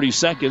brief 30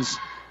 seconds,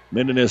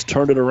 Minden has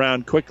turned it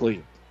around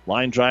quickly.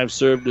 Line drive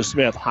serve to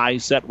Smith. High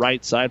set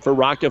right side for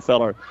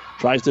Rockefeller.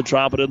 Tries to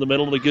drop it in the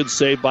middle, and a good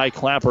save by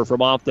Clapper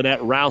from off the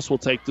net. Rouse will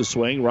take the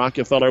swing.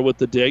 Rockefeller with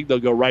the dig. They'll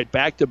go right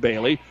back to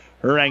Bailey.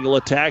 Her angle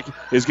attack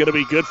is going to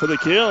be good for the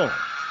kill.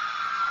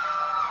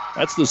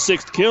 That's the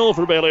 6th kill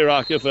for Bailey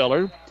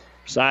Rockefeller.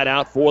 Side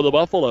out for the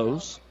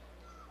Buffaloes.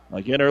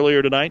 Again,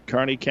 earlier tonight,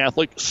 Kearney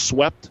Catholic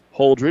swept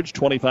Holdridge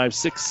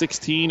 25-6,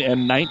 16,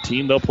 and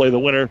 19. They'll play the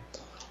winner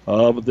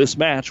of this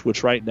match,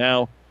 which right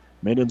now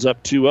Minden's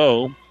up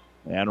 2-0.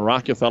 And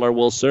Rockefeller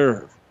will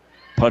serve.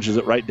 Punches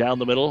it right down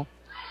the middle.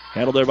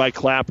 Handled there by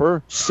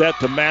Clapper. Set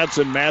to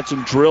Madsen.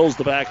 Madsen drills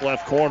the back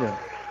left corner.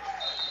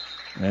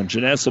 And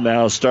Janessa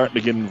now starting to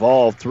get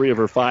involved. 3 of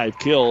her 5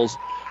 kills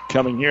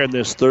coming here in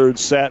this 3rd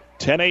set.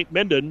 10-8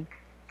 Minden.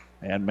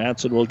 And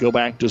Madsen will go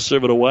back to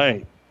serve it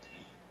away.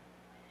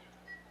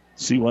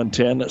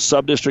 C110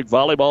 Sub-District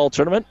Volleyball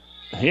Tournament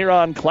here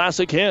on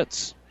Classic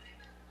Hits.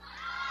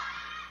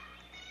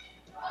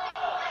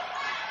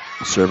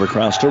 Serve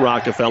across to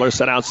Rockefeller.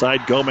 Set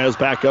outside. Gomez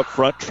back up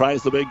front.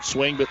 Tries the big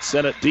swing, but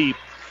sent it deep.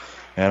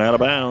 and out of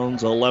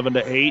bounds,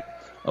 11-8.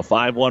 A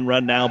 5-1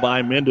 run now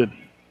by Minden.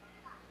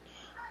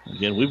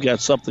 Again, we've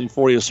got something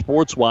for you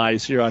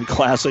sports-wise here on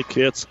Classic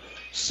Hits.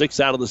 6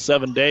 out of the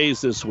 7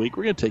 days this week.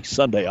 We're going to take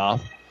Sunday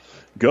off.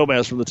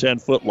 Gomez from the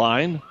 10-foot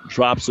line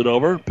drops it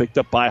over, picked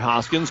up by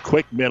Hoskins.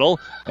 Quick middle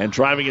and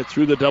driving it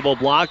through the double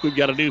block. We've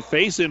got a new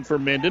face in for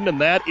Minden,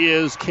 and that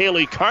is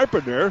Kaylee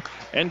Carpenter.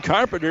 And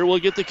Carpenter will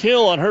get the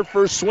kill on her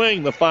first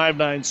swing, the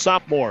 5'9"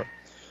 sophomore.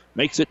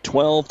 Makes it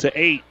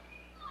 12-8.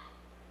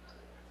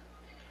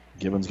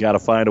 Gibbon's got to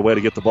find a way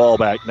to get the ball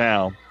back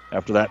now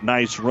after that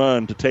nice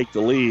run to take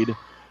the lead.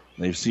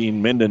 They've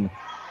seen Minden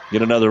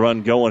get another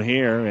run going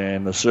here,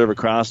 and the serve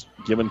across.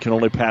 Gibbon can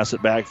only pass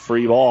it back.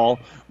 Free ball.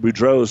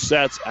 Boudreau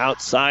sets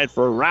outside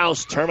for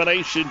Rouse.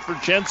 Termination for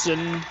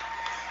Jensen.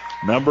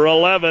 Number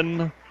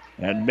 11.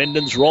 And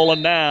Minden's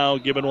rolling now.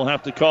 Gibbon will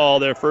have to call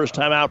their first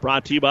timeout,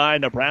 brought to you by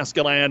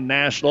Nebraska Land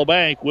National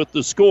Bank with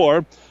the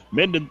score.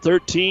 Minden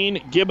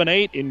 13, Gibbon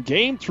 8 in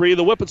Game 3.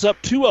 The Whippets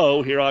up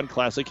 2-0 here on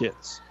Classic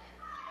Hits.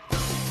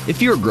 If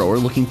you're a grower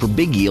looking for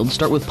big yield,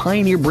 start with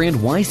Pioneer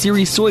brand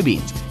Y-Series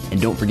soybeans. And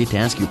don't forget to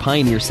ask your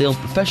Pioneer sales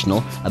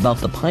professional about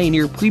the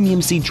Pioneer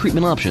premium seed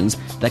treatment options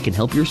that can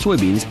help your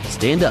soybeans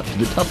stand up to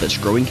the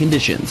toughest growing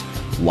conditions.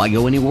 Why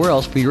go anywhere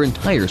else for your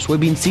entire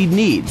soybean seed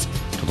needs?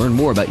 To learn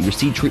more about your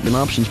seed treatment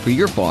options for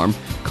your farm,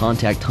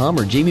 contact Tom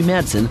or Jamie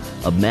Madsen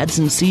of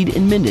Madsen Seed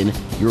in Minden,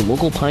 your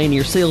local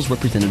Pioneer sales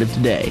representative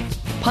today.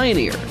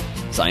 Pioneer,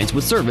 science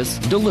with service,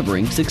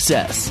 delivering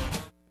success.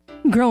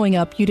 Growing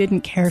up, you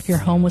didn't care if your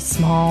home was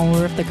small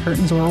or if the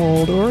curtains were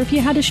old or if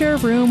you had to share a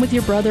room with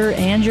your brother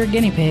and your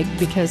guinea pig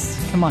because,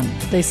 come on,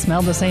 they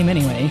smelled the same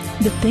anyway.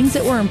 The things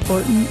that were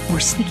important were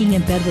sneaking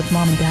in bed with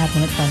mom and dad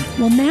when it fun.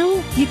 Well,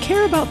 now you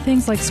care about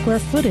things like square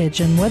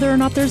footage and whether or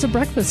not there's a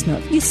breakfast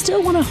nook. You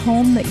still want a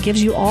home that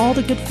gives you all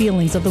the good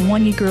feelings of the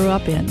one you grew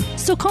up in.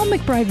 So call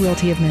McBride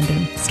Realty of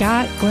Minden.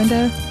 Scott,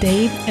 Glenda,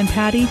 Dave, and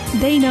Patty,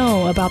 they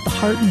know about the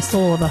heart and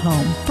soul of a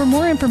home. For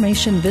more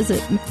information,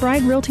 visit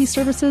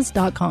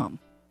McBrideRealtyServices.com.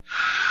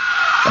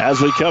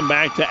 As we come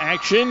back to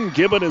action,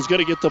 Gibbon is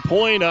going to get the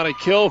point on a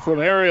kill from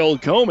Ariel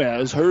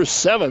Gomez, her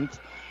 7th,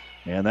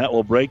 and that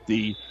will break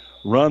the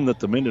run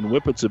that the Minden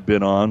Whippets have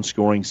been on,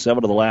 scoring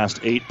 7 of the last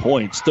 8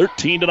 points,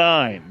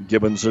 13-9.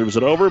 Gibbon serves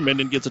it over.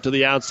 Minden gets it to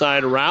the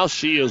outside. Rouse,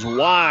 she is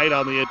wide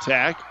on the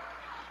attack.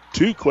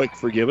 Too quick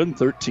for Gibbon,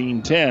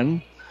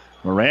 13-10.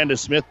 Miranda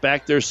Smith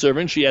back there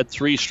serving. She had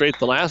 3 straight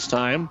the last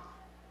time.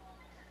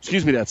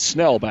 That's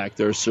Snell back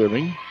there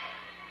serving.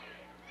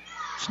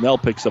 Snell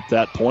picks up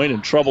that point.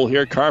 In trouble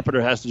here.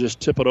 Carpenter has to just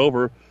tip it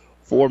over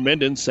for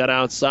Minden. Set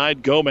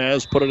outside.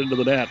 Gomez put it into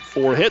the net.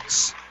 4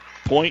 hits.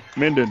 Point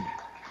Minden.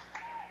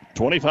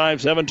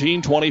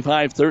 25-17,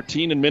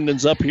 25-13, and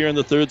Minden's up here in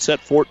the third set,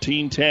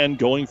 14-10,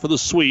 going for the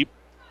sweep.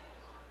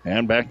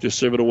 And back to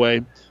serve it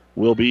away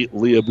will be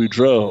Leah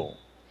Boudreau.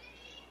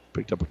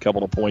 Picked up a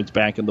couple of points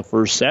back in the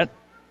first set.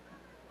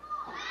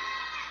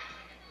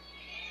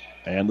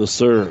 And the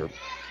serve.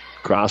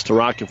 Cross to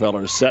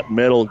Rockefeller, set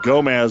middle.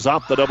 Gomez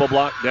off the double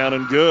block, down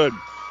and good.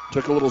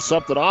 Took a little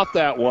something off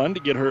that one to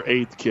get her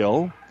 8th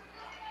kill.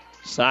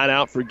 Side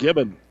out for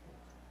Gibbon.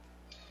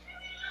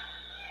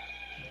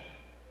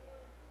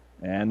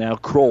 And now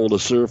Kroll to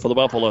serve for the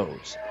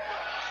Buffaloes.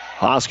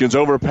 Hoskins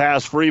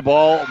overpass, free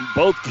ball.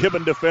 Both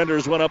Gibbon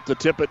defenders went up to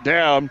tip it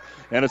down,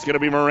 and it's going to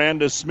be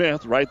Miranda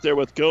Smith right there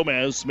with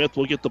Gomez. Smith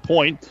will get the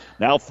point.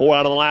 Now 4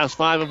 out of the last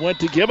 5 have went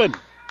to Gibbon.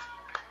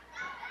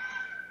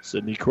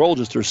 Sydney Kroll,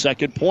 just her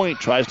 2nd point,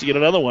 tries to get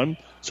another one.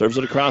 Serves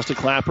it across to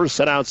Clapper,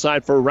 set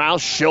outside for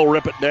Rouse. She'll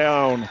rip it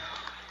down.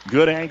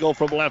 Good angle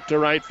from left to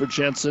right for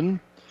Jensen.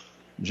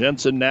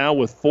 Jensen now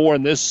with 4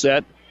 in this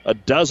set, a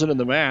dozen in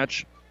the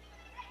match.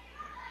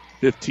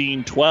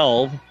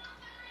 15-12.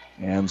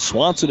 And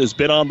Swanson has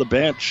been on the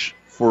bench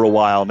for a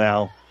while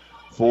now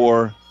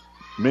for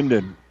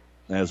Minden.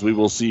 As we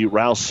will see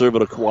Rouse serve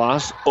it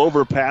across.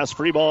 Overpass,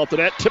 free ball at the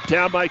net, tipped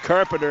down by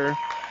Carpenter.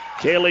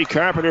 Kaylee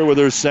Carpenter with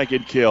her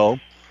 2nd kill.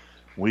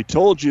 We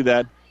told you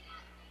that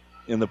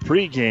in the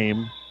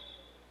pregame,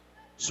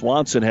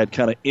 Swanson had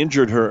kind of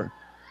injured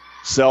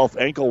herself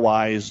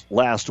ankle-wise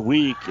last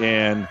week,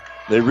 and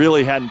they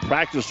really hadn't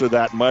practiced her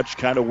that much,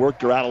 kind of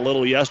worked her out a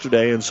little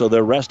yesterday, and so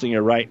they're resting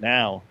her right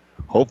now.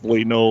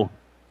 Hopefully no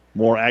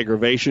more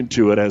aggravation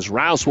to it, as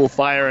Rouse will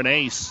fire an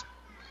ace.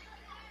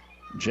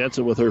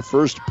 Jensen with her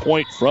first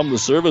point from the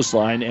service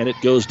line, and it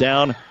goes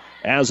down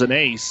as an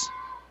ace.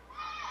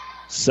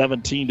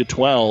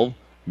 17-12.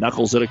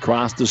 Knuckles it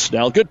across to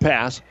Snell. Good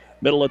pass.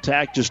 Middle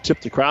attack just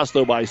tipped across,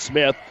 though, by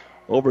Smith.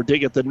 Over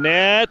dig at the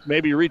net.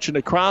 Maybe reaching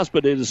across,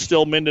 but it is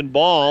still Minden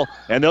ball,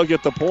 and they'll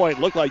get the point.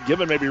 Looked like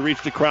Gibbon maybe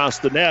reached across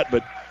the net,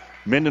 but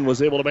Minden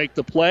was able to make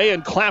the play,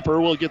 and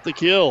Clapper will get the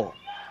kill.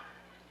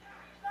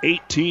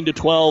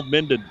 18-12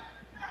 Minden.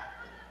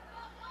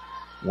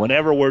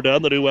 Whenever we're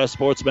done, the New West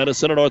Sports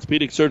Medicine and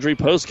Orthopedic Surgery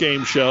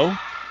postgame show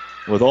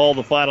with all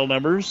the final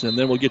numbers, and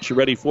then we'll get you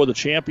ready for the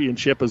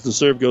championship as the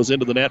serve goes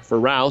into the net for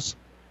Rouse.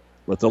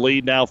 With the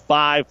lead now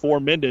 5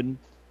 for Minden,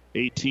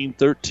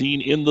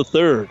 18-13 in the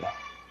third.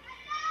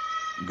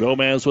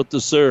 Gomez with the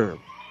serve.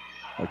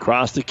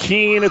 Across to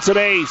Keene, it's an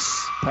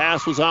ace.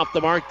 Pass was off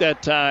the mark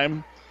that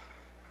time.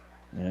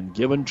 And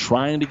Gibbon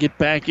trying to get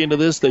back into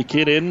this. They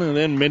get in, and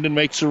then Minden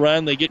makes a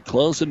run. They get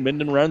close, and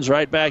Minden runs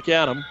right back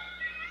at them.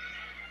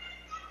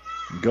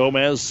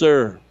 Gomez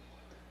serve.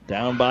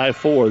 Down by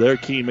 4. There,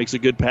 Keene makes a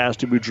good pass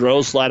to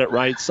Boudreau. Slide it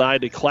right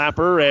side to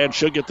Clapper, and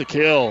she'll get the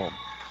kill.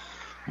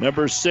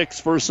 Number 6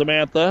 for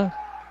Samantha.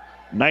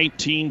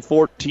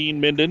 19-14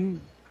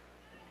 Minden.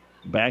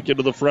 Back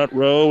into the front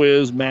row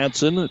is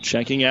Madsen.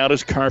 Checking out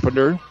is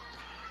Carpenter.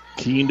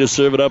 Keene to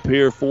serve it up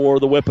here for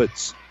the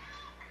Whippets.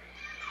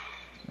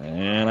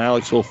 And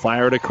Alex will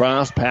fire it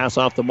across. Pass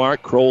off the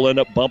mark. Kroll end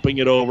up bumping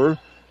it over.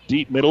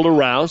 Deep middle to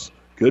Rouse.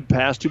 Good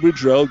pass to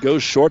Boudreau.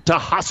 Goes short to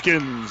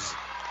Hoskins.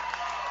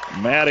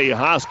 Maddie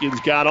Hoskins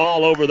got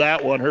all over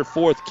that one. Her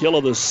 4th kill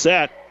of the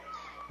set.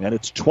 And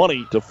it's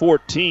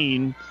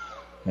 20-14.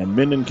 And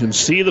Minden can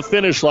see the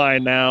finish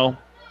line now.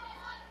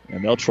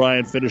 And they'll try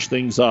and finish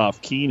things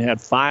off. Keene had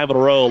 5 in a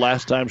row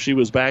last time she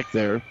was back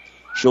there.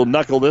 She'll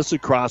knuckle this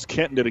across.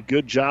 Kenton did a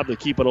good job to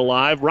keep it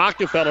alive.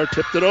 Rockefeller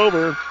tipped it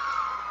over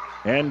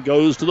and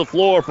goes to the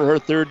floor for her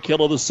 3rd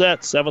kill of the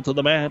set, 7th of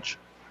the match.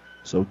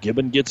 So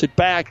Gibbon gets it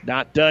back.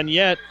 Not done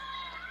yet.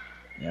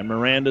 And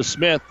Miranda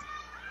Smith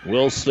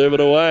will serve it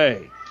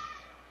away.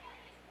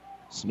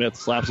 Smith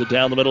slaps it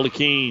down the middle to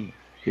Keene.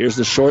 Here's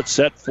the short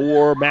set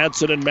for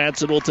Madsen, and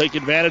Madsen will take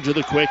advantage of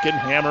the quick and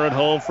hammer it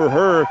home for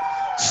her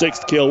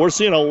 6th kill. We're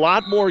seeing a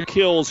lot more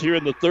kills here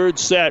in the 3rd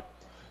set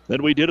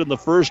than we did in the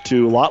first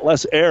 2. A lot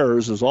less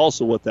errors is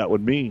also what that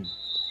would mean.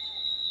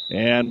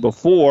 And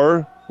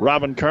before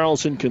Robin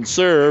Carlson can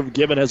serve,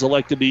 Gibbon has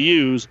elected to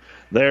use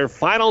their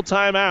final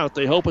timeout.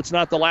 They hope it's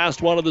not the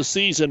last one of the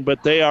season,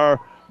 but they are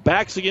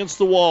backs against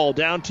the wall,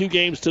 down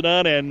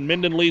 2-0, and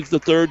Minden leads the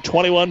 3rd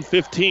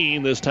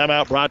 21-15. This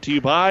timeout brought to you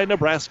by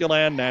Nebraska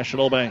Land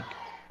National Bank.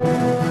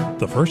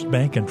 The First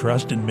Bank and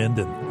Trust in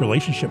Minden.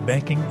 Relationship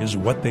banking is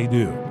what they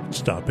do.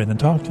 Stop in and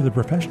talk to the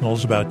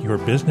professionals about your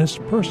business,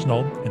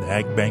 personal, and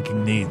ag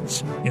banking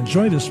needs.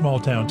 Enjoy the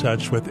small-town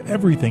touch with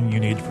everything you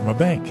need from a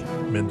bank.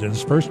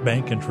 Minden's First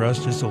Bank and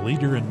Trust is a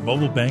leader in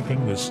mobile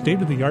banking with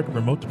state-of-the-art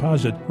remote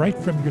deposit right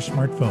from your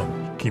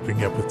smartphone,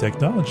 keeping up with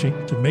technology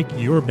to make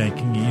your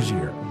banking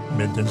easier.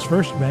 Minden's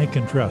First Bank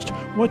and Trust,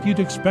 what you'd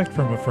expect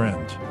from a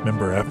friend.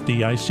 Member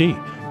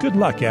FDIC. Good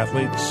luck,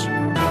 athletes.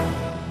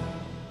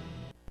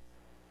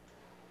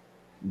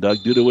 Doug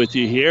Duda with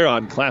you here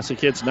on Classic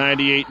Hits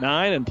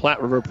 98.9 and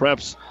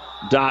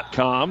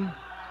PlatteRiverPreps.com.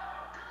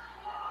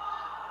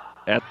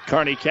 At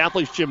Kearney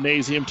Catholic's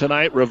Gymnasium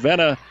tonight,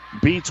 Ravenna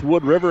beats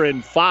Wood River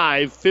in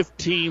 5,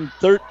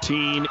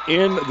 15-13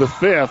 in the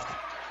 5th.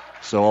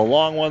 So a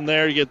long one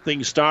there to get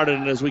things started.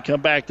 And as we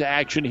come back to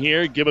action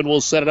here, Gibbon will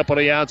set it up on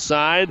the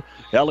outside.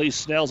 Ellie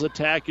Snell's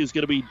attack is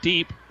going to be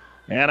deep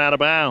and out of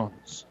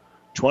bounds.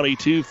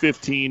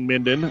 22-15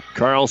 Minden.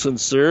 Carlson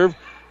serve.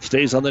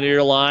 Stays on the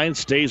near line.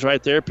 Stays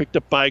right there. Picked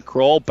up by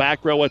Kroll.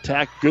 Back row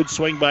attack. Good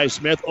swing by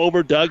Smith.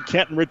 Over Doug.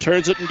 Kenton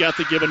returns it and got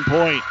the Gibbon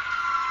point.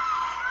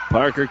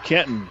 Parker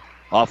Kenton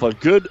off a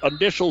good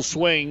initial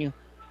swing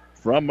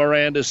from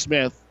Miranda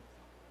Smith.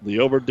 The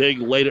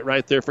overdig laid it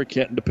right there for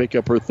Kenton to pick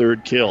up her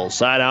 3rd kill.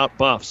 Side out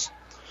Buffs.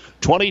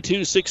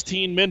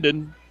 22-16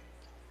 Minden.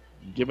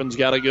 Gibbon's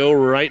got to go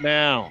right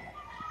now.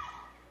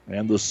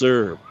 And the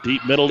serve.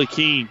 Deep middle to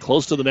Keene.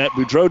 Close to the net.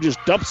 Boudreau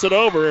just dumps it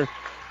over.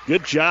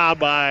 Good job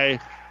by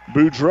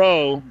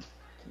Boudreau.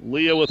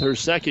 Leah with her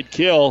 2nd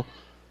kill.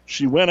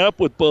 She went up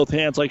with both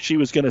hands like she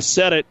was going to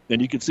set it.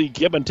 And you could see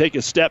Gibbon take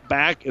a step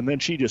back. And then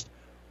she just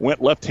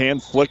went left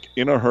hand flick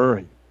in a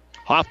hurry.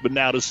 Hoffman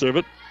now to serve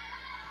it.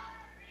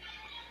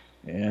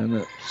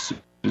 And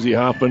Susie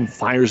Hoffman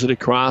fires it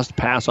across.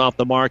 Pass off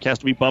the mark. Has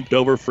to be bumped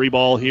over. Free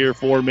ball here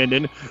for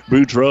Minden.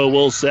 Boudreau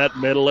will set.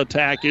 Middle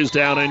attack is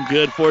down and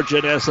good for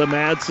Janessa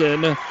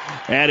Madsen.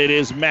 And it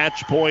is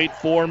match point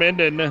for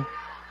Minden.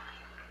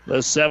 The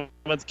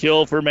 7th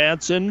kill for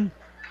Madsen.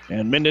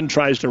 And Minden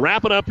tries to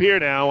wrap it up here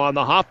now on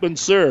the Hoffman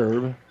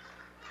serve.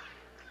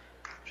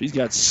 She's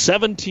got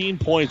 17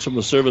 points from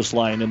the service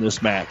line in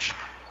this match.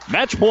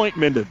 Match point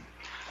Minden.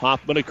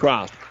 Hoffman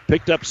across.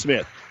 Picked up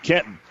Smith.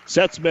 Kenton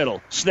sets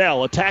middle.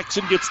 Snell attacks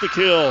and gets the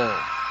kill.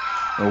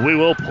 And we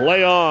will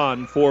play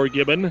on for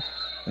Gibbon.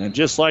 And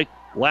just like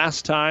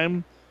last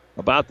time,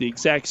 about the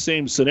exact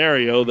same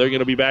scenario, they're going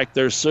to be back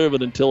there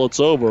serving until it's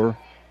over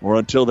or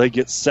until they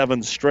get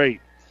 7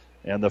 straight.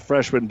 And the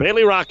freshman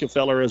Bailey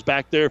Rockefeller is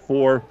back there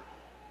for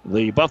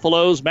the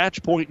Buffaloes.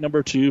 Match point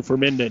number 2 for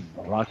Minden.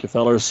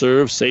 Rockefeller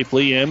serves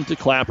safely in to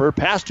Clapper.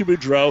 Pass to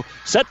Boudreau.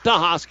 Set to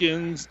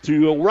Hoskins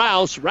to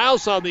Rouse.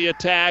 Rouse on the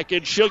attack,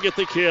 and she'll get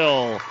the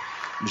kill.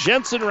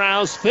 Jensen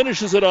Rouse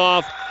finishes it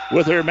off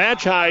with her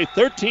match-high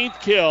 13th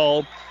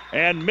kill.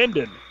 And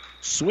Minden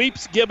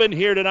sweeps Gibbon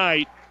here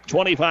tonight.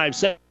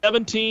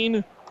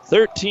 25-17,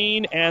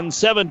 13, and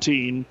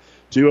 17.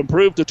 To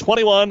improve to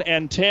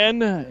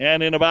 21-10,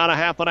 and in about a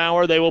half an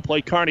hour they will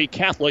play Kearney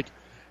Catholic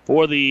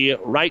for the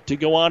right to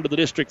go on to the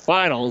district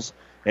finals,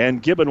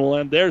 and Gibbon will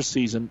end their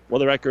season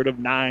with a record of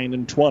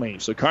 9-20.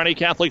 So Kearney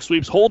Catholic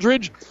sweeps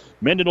Holdridge.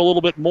 Minden a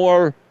little bit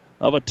more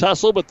of a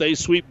tussle, but they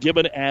sweep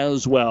Gibbon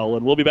as well.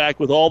 And we'll be back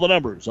with all the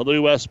numbers on the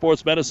New West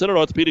Sports Medicine and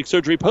Orthopedic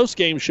Surgery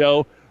postgame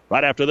show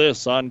right after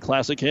this on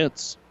Classic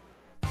Hits.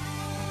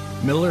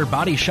 Miller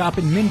Body Shop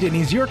in Minden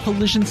is your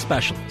collision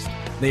specialist.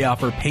 They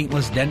offer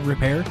paintless dent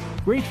repair,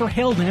 great for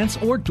hail dents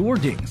or door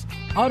dings,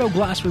 auto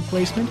glass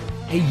replacement,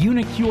 a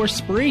Unicure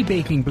spray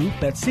baking booth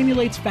that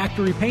simulates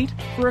factory paint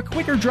for a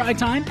quicker dry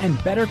time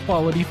and better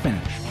quality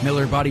finish.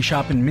 Miller Body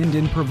Shop in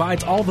Minden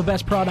provides all the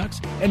best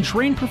products and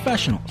trained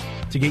professionals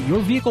to get your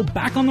vehicle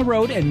back on the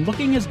road and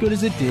looking as good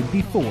as it did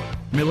before.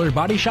 Miller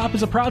Body Shop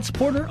is a proud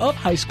supporter of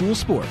high school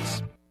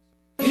sports.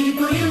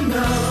 People you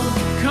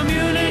know,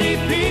 community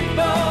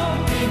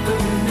people, people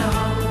you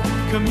know,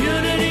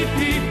 community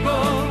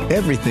people.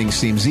 Everything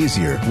seems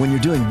easier when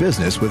you're doing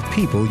business with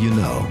people you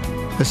know,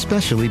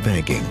 especially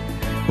banking.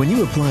 When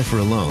you apply for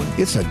a loan,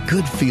 it's a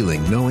good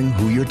feeling knowing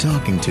who you're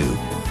talking to.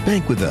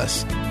 Bank with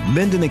us.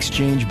 Minden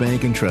Exchange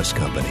Bank and Trust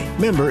Company.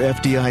 Member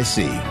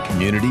FDIC.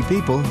 Community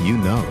people you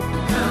know.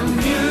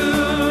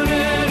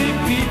 Community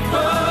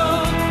people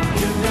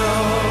you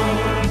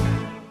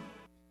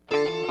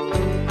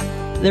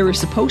know. There is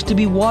supposed to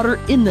be water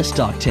in the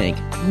stock tank,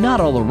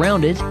 not all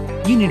around it.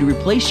 You need to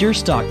replace your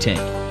stock tank.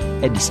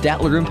 Head to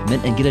Statler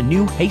Implement and get a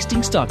new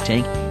Hastings stock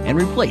tank and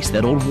replace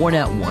that old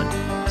worn-out one.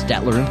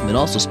 Statler Implement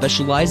also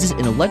specializes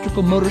in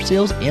electrical motor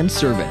sales and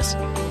service.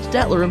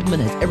 Statler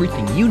Implement has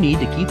everything you need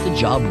to keep the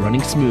job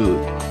running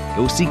smooth.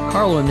 Go see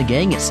Carlo and the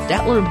gang at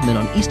Statler Implement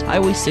on East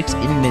Highway 6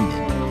 in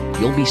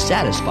Minden. You'll be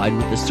satisfied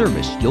with the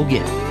service you'll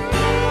get.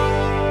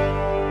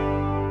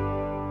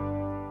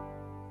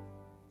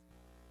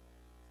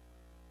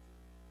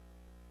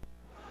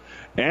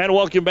 And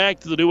welcome back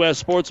to the New West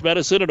Sports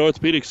Medicine and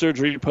Orthopedic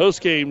Surgery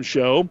postgame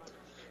show.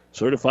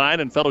 Certified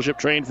and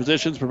fellowship-trained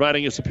physicians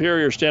providing a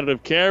superior standard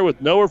of care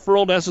with no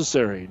referral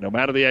necessary. No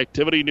matter the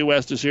activity, New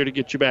West is here to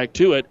get you back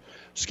to it.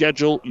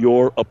 Schedule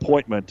your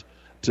appointment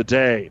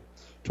today.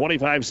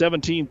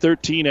 25-17,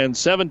 13, and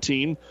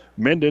 17.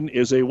 Minden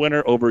is a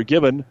winner over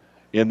Gibbon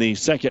in the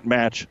second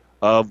match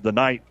of the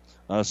night.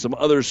 Some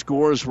other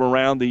scores from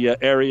around the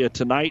area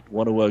tonight.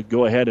 Want to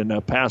go ahead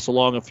and pass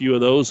along a few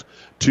of those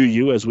to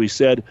you. As we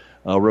said,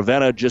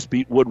 Ravenna just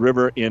beat Wood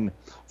River in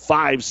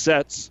 5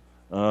 sets.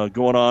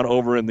 Going on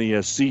over in the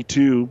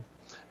C2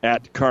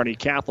 at Kearney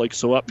Catholic.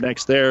 So up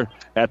next there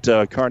at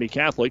Kearney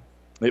Catholic,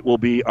 it will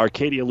be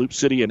Arcadia, Loop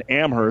City, and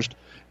Amherst.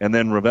 And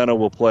then Ravenna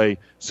will play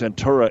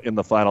Centura in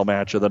the final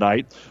match of the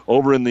night.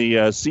 Over in the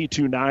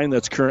C2-9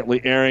 that's currently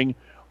airing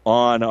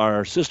on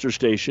our sister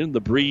station, the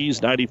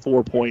Breeze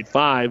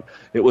 94.5.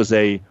 It was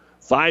a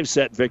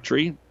 5-set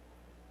victory.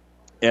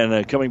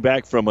 And coming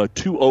back from a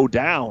 2-0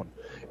 down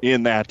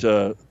in that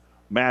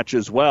match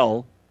as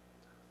well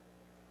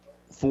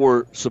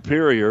for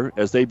Superior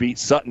as they beat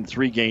Sutton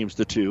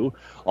 3-2.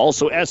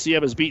 Also,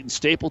 SEM has beaten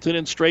Stapleton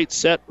in straight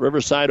set,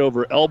 Riverside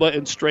over Elba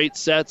in straight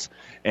sets,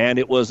 and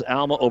it was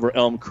Alma over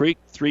Elm Creek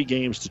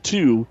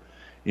 3-2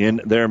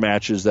 in their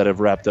matches that have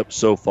wrapped up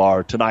so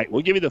far tonight.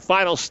 We'll give you the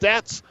final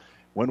stats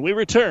when we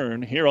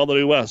return here on the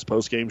New West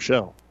postgame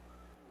show.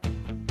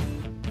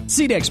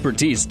 Seed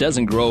expertise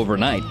doesn't grow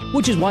overnight,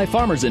 which is why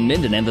farmers in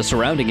Minden and the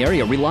surrounding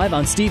area rely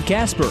on Steve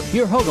Casper,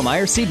 your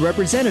Hogemeyer seed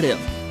representative.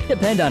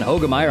 Depend on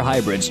Hogemeyer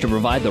hybrids to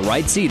provide the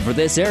right seed for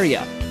this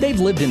area. They've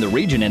lived in the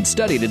region and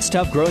studied its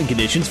tough growing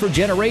conditions for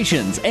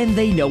generations, and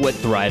they know what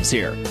thrives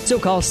here. So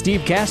call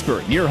Steve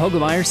Casper, your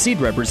Hogemeyer seed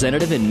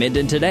representative in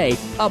Minden today,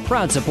 a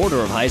proud supporter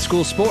of high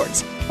school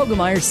sports.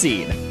 Hogemeyer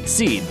Seed.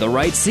 Seed the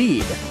right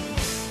seed.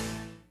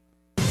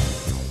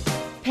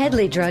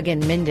 Pedley Drug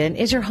in Minden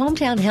is your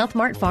hometown Health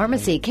Mart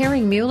pharmacy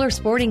carrying Mueller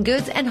sporting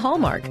goods and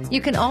Hallmark.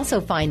 You can also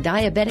find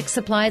diabetic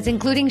supplies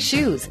including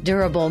shoes,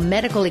 durable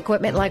medical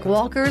equipment like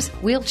walkers,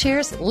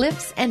 wheelchairs,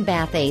 lifts, and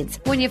bath aids.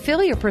 When you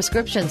fill your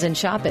prescriptions and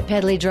shop at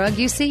Pedley Drug,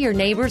 you see your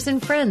neighbors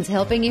and friends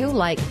helping you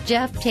like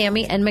Jeff,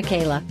 Tammy, and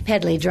Michaela.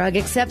 Pedley Drug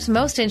accepts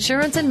most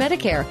insurance and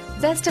Medicare.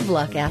 Best of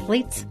luck,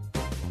 athletes.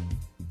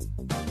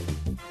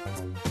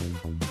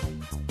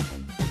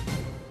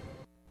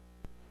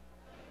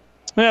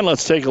 And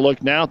let's take a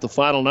look now at the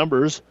final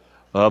numbers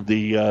of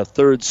the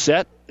third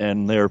set,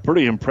 and they're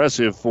pretty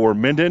impressive for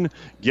Minden.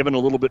 Given a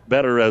little bit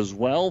better as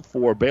well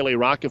for Bailey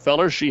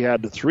Rockefeller. She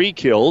had 3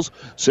 kills.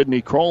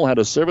 Sydney Kroll had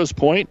a service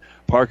point.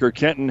 Parker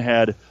Kenton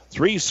had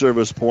 3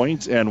 service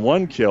points and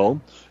 1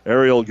 kill.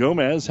 Ariel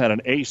Gomez had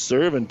an ace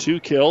serve and 2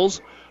 kills.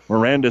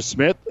 Miranda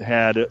Smith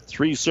had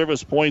 3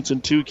 service points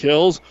and 2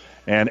 kills.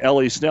 And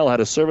Ellie Snell had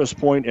a service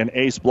point and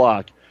ace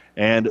block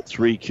and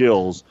 3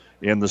 kills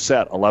in the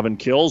set. 11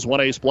 kills,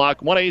 1 ace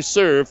block, 1 ace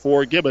serve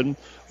for Gibbon.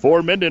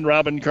 For Minden,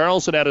 Robin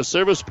Carlson had a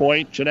service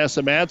point.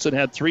 Janessa Madsen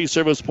had 3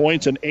 service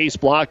points, an ace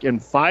block,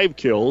 and 5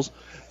 kills.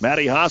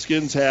 Maddie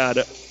Hoskins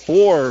had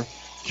 4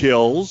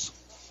 kills.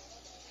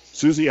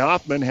 Susie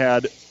Hoffman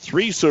had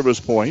 3 service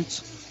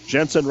points.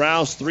 Jensen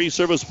Rouse, 3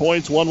 service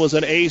points. 1 was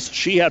an ace.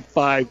 She had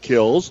 5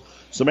 kills.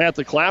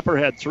 Samantha Clapper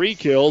had 3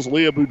 kills.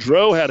 Leah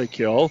Boudreau had a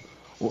kill.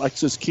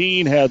 Alexis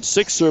Keene had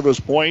 6 service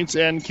points,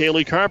 and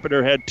Kaylee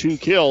Carpenter had 2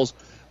 kills.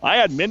 I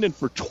had Minden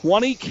for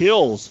 20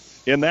 kills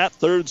in that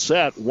third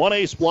set. One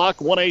ace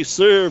block, one ace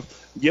serve.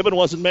 Gibbon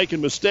wasn't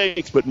making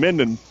mistakes, but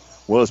Minden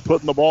was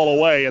putting the ball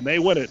away, and they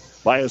win it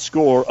by a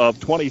score of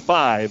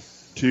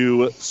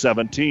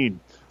 25-17.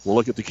 We'll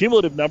look at the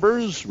cumulative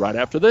numbers right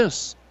after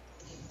this.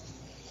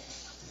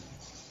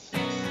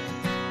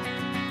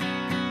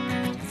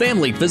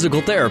 Family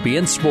Physical Therapy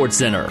and Sports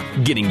Center,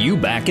 getting you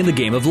back in the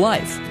game of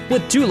life.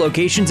 With 2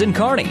 locations in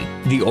Kearney,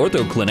 the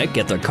Ortho Clinic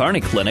at the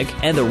Kearney Clinic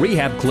and the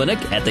Rehab Clinic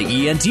at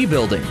the ENT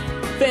Building.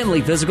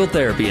 Family Physical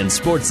Therapy and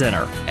Sports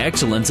Center,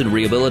 excellence in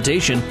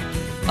rehabilitation.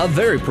 A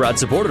very proud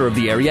supporter of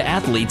the area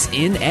athletes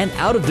in and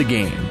out of the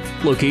game.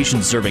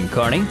 Locations serving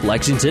Kearney,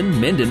 Lexington,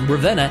 Minden,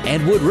 Ravenna,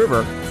 and Wood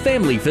River.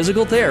 Family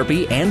Physical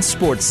Therapy and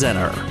Sports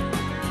Center.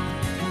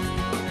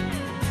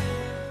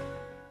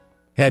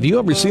 Have you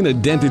ever seen a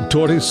dented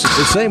tortoise?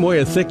 The same way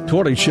a thick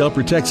tortoise shell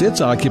protects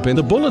its occupant,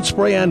 the bullet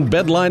spray-on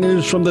bed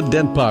liners from the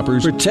Dent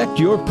Poppers protect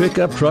your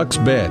pickup truck's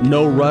bed.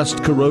 No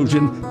rust,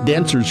 corrosion,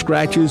 dents, or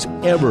scratches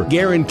ever.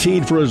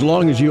 Guaranteed for as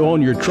long as you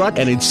own your truck,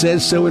 and it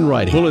says so in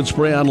writing. Bullet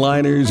spray-on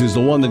liners is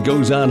the one that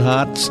goes on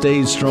hot,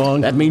 stays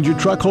strong. That means your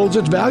truck holds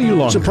its value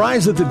longer.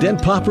 Surprised that the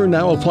Dent Popper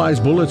now applies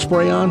bullet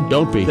spray-on?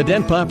 Don't be. The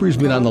Dent Popper's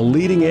been on the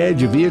leading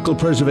edge of vehicle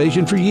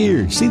preservation for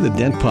years. See the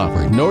Dent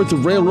Popper, north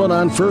of Railroad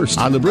on First,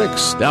 on the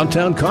Bricks,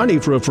 downtown Kearney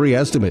for a free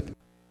estimate.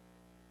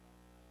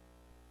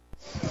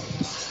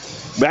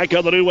 Back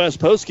on the New West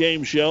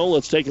postgame show,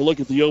 let's take a look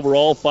at the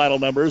overall final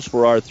numbers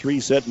for our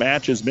 3-set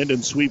match as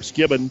Minden sweeps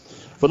Gibbon.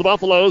 For the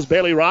Buffaloes,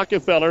 Bailey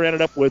Rockefeller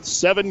ended up with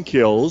 7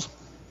 kills.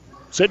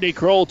 Sydney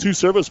Kroll, 2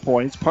 service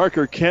points.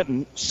 Parker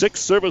Kenton, 6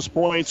 service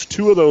points.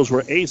 2 of those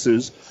were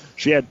aces.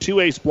 She had 2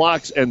 ace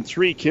blocks and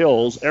 3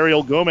 kills.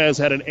 Ariel Gomez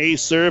had an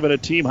ace serve and a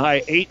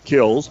team-high 8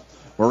 kills.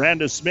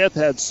 Miranda Smith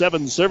had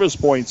 7 service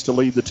points to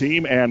lead the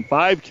team and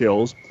 5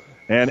 kills.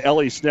 And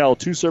Ellie Snell,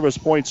 2 service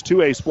points,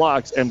 2 ace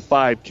blocks, and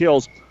 5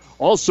 kills.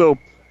 Also,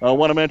 I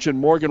want to mention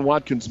Morgan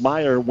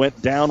Watkins-Meyer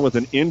went down with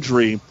an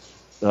injury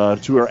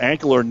to her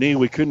ankle or knee.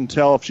 We couldn't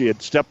tell if she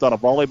had stepped on a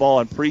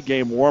volleyball in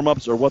pregame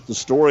warm-ups or what the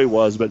story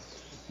was, but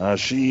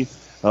she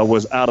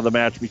was out of the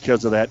match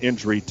because of that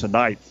injury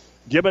tonight.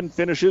 Gibbon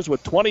finishes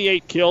with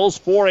 28 kills,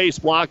 4 ace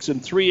blocks,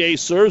 and 3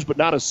 ace serves, but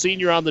not a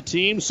senior on the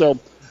team, so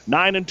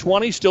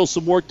 9-20, still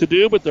some work to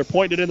do, but they're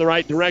pointed in the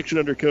right direction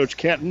under Coach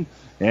Kenton,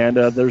 and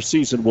their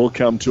season will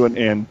come to an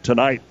end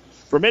tonight.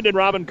 For Minden,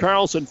 Robin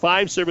Carlson,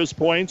 5 service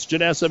points.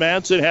 Janessa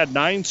Manson had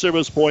 9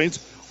 service points.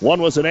 1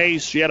 was an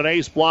ace. She had an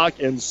ace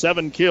block and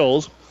 7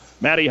 kills.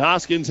 Maddie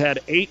Hoskins had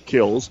 8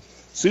 kills.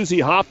 Susie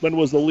Hoffman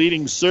was the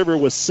leading server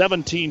with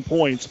 17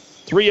 points.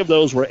 3 of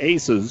those were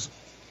aces.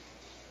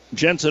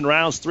 Jensen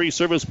Rouse, 3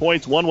 service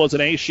points. 1 was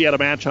an ace. She had a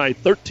match-high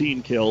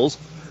 13 kills.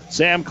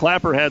 Sam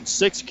Clapper had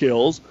 6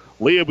 kills.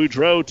 Leah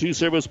Boudreau, 2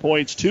 service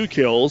points, 2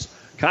 kills.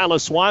 Kyla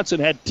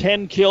Swanson had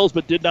 10 kills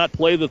but did not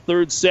play the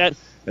third set.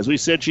 As we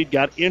said, she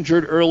got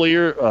injured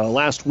earlier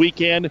last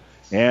weekend,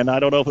 and I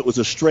don't know if it was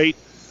a straight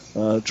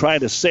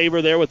trying to save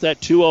her there with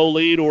that 2-0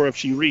 lead or if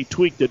she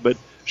retweaked it, but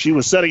she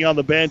was sitting on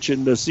the bench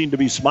and seemed to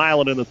be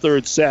smiling in the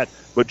third set,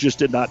 but just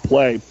did not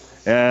play.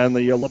 And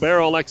the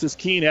libero Alexis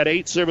Keene had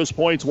 8 service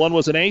points. 1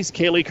 was an ace.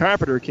 Kaylee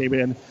Carpenter came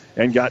in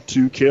and got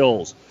 2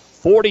 kills.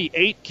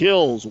 48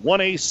 kills,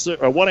 1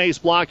 ace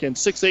block, and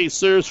 6 ace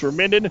serves for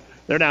Minden.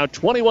 They're now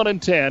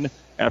 21-10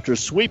 after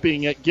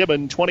sweeping at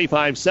Gibbon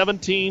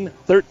 25-17,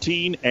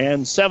 13,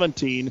 and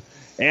 17.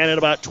 And in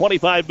about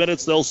 25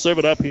 minutes, they'll serve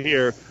it up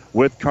here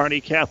with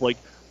Kearney Catholic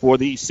for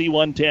the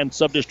C110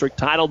 Subdistrict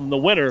title. And the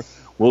winner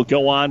will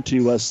go on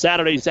to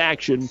Saturday's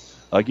action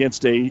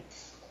against a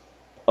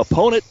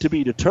opponent to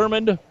be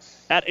determined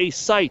at a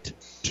site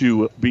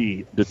to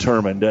be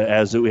determined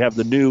as we have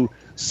the new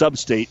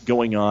sub-state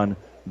going on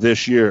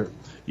this year.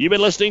 You've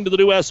been listening to the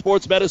New West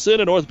Sports Medicine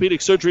and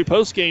Orthopedic Surgery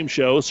postgame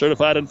show.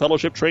 Certified and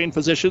fellowship-trained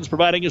physicians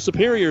providing a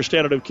superior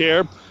standard of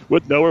care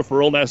with no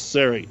referral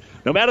necessary.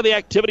 No matter the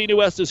activity, New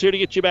West is here to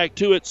get you back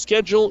to it.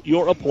 Schedule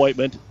your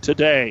appointment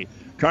today.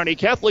 Kearney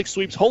Catholic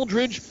sweeps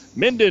Holdridge.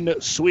 Minden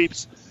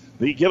sweeps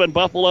the Gibbon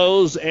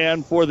Buffaloes.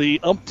 And for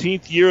the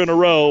umpteenth year in a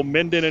row,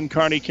 Minden and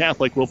Kearney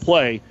Catholic will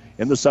play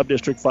in the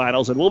sub-district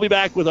finals. And we'll be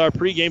back with our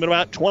pregame in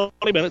about 20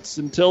 minutes.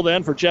 Until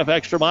then, for Jeff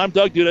Ekstrom, I'm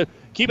Doug Duda.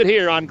 Keep it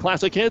here on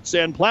Classic Hits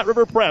and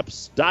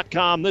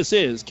PlatteRiverPreps.com. This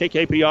is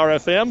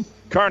KKPR-FM,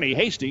 Kearney,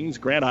 Hastings,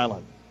 Grand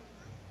Island.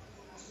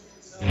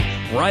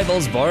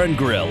 Rivals Bar and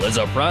Grill is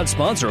a proud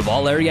sponsor of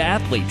all area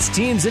athletes,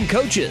 teams, and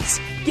coaches.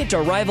 Get to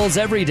Rivals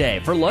every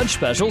day for lunch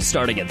specials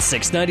starting at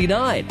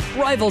 $6.99.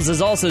 Rivals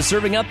is also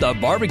serving up the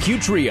Barbecue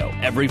Trio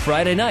every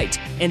Friday night,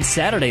 and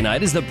Saturday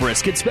night is the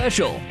Brisket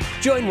Special.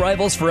 Join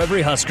Rivals for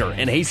every Husker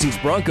and Hastings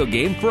Bronco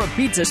game for a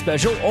pizza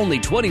special only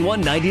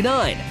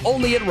 $21.99.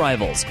 Only at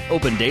Rivals.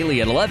 Open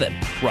daily at 11.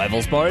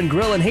 Rivals Bar and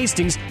Grill in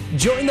Hastings.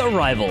 Join the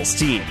Rivals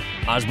team.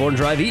 Osborne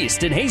Drive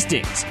East in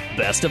Hastings.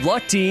 Best of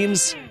luck,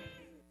 teams.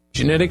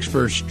 Genetics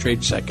first,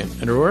 trade second.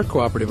 At Aurora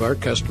Cooperative, our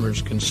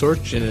customers can source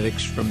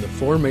genetics from the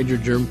 4 major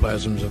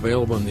germplasms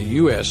available in the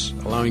U.S.,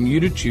 allowing you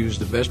to choose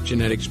the best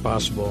genetics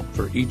possible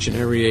for each and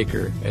every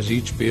acre, as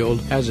each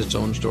field has its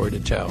own story to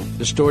tell.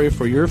 The story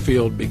for your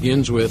field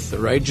begins with the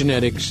right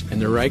genetics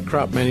and the right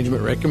crop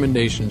management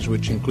recommendations,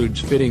 which includes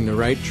fitting the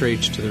right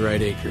traits to the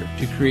right acre.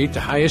 To create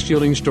the highest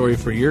yielding story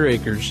for your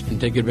acres and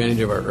take advantage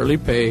of our early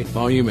pay,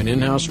 volume, and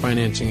in-house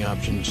financing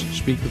options,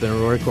 speak with an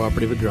Aurora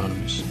Cooperative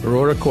agronomist.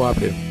 Aurora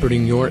Cooperative,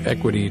 putting your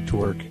equity to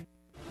work.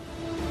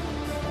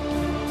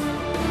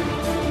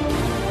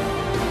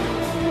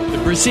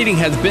 The proceeding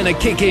has been a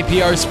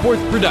KKPR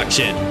sports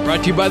production,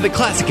 brought to you by the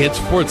Classic Hits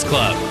Sports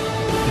Club.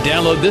 To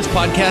download this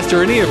podcast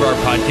or any of our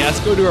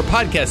podcasts, go to our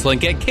podcast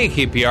link at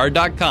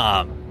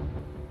kkpr.com.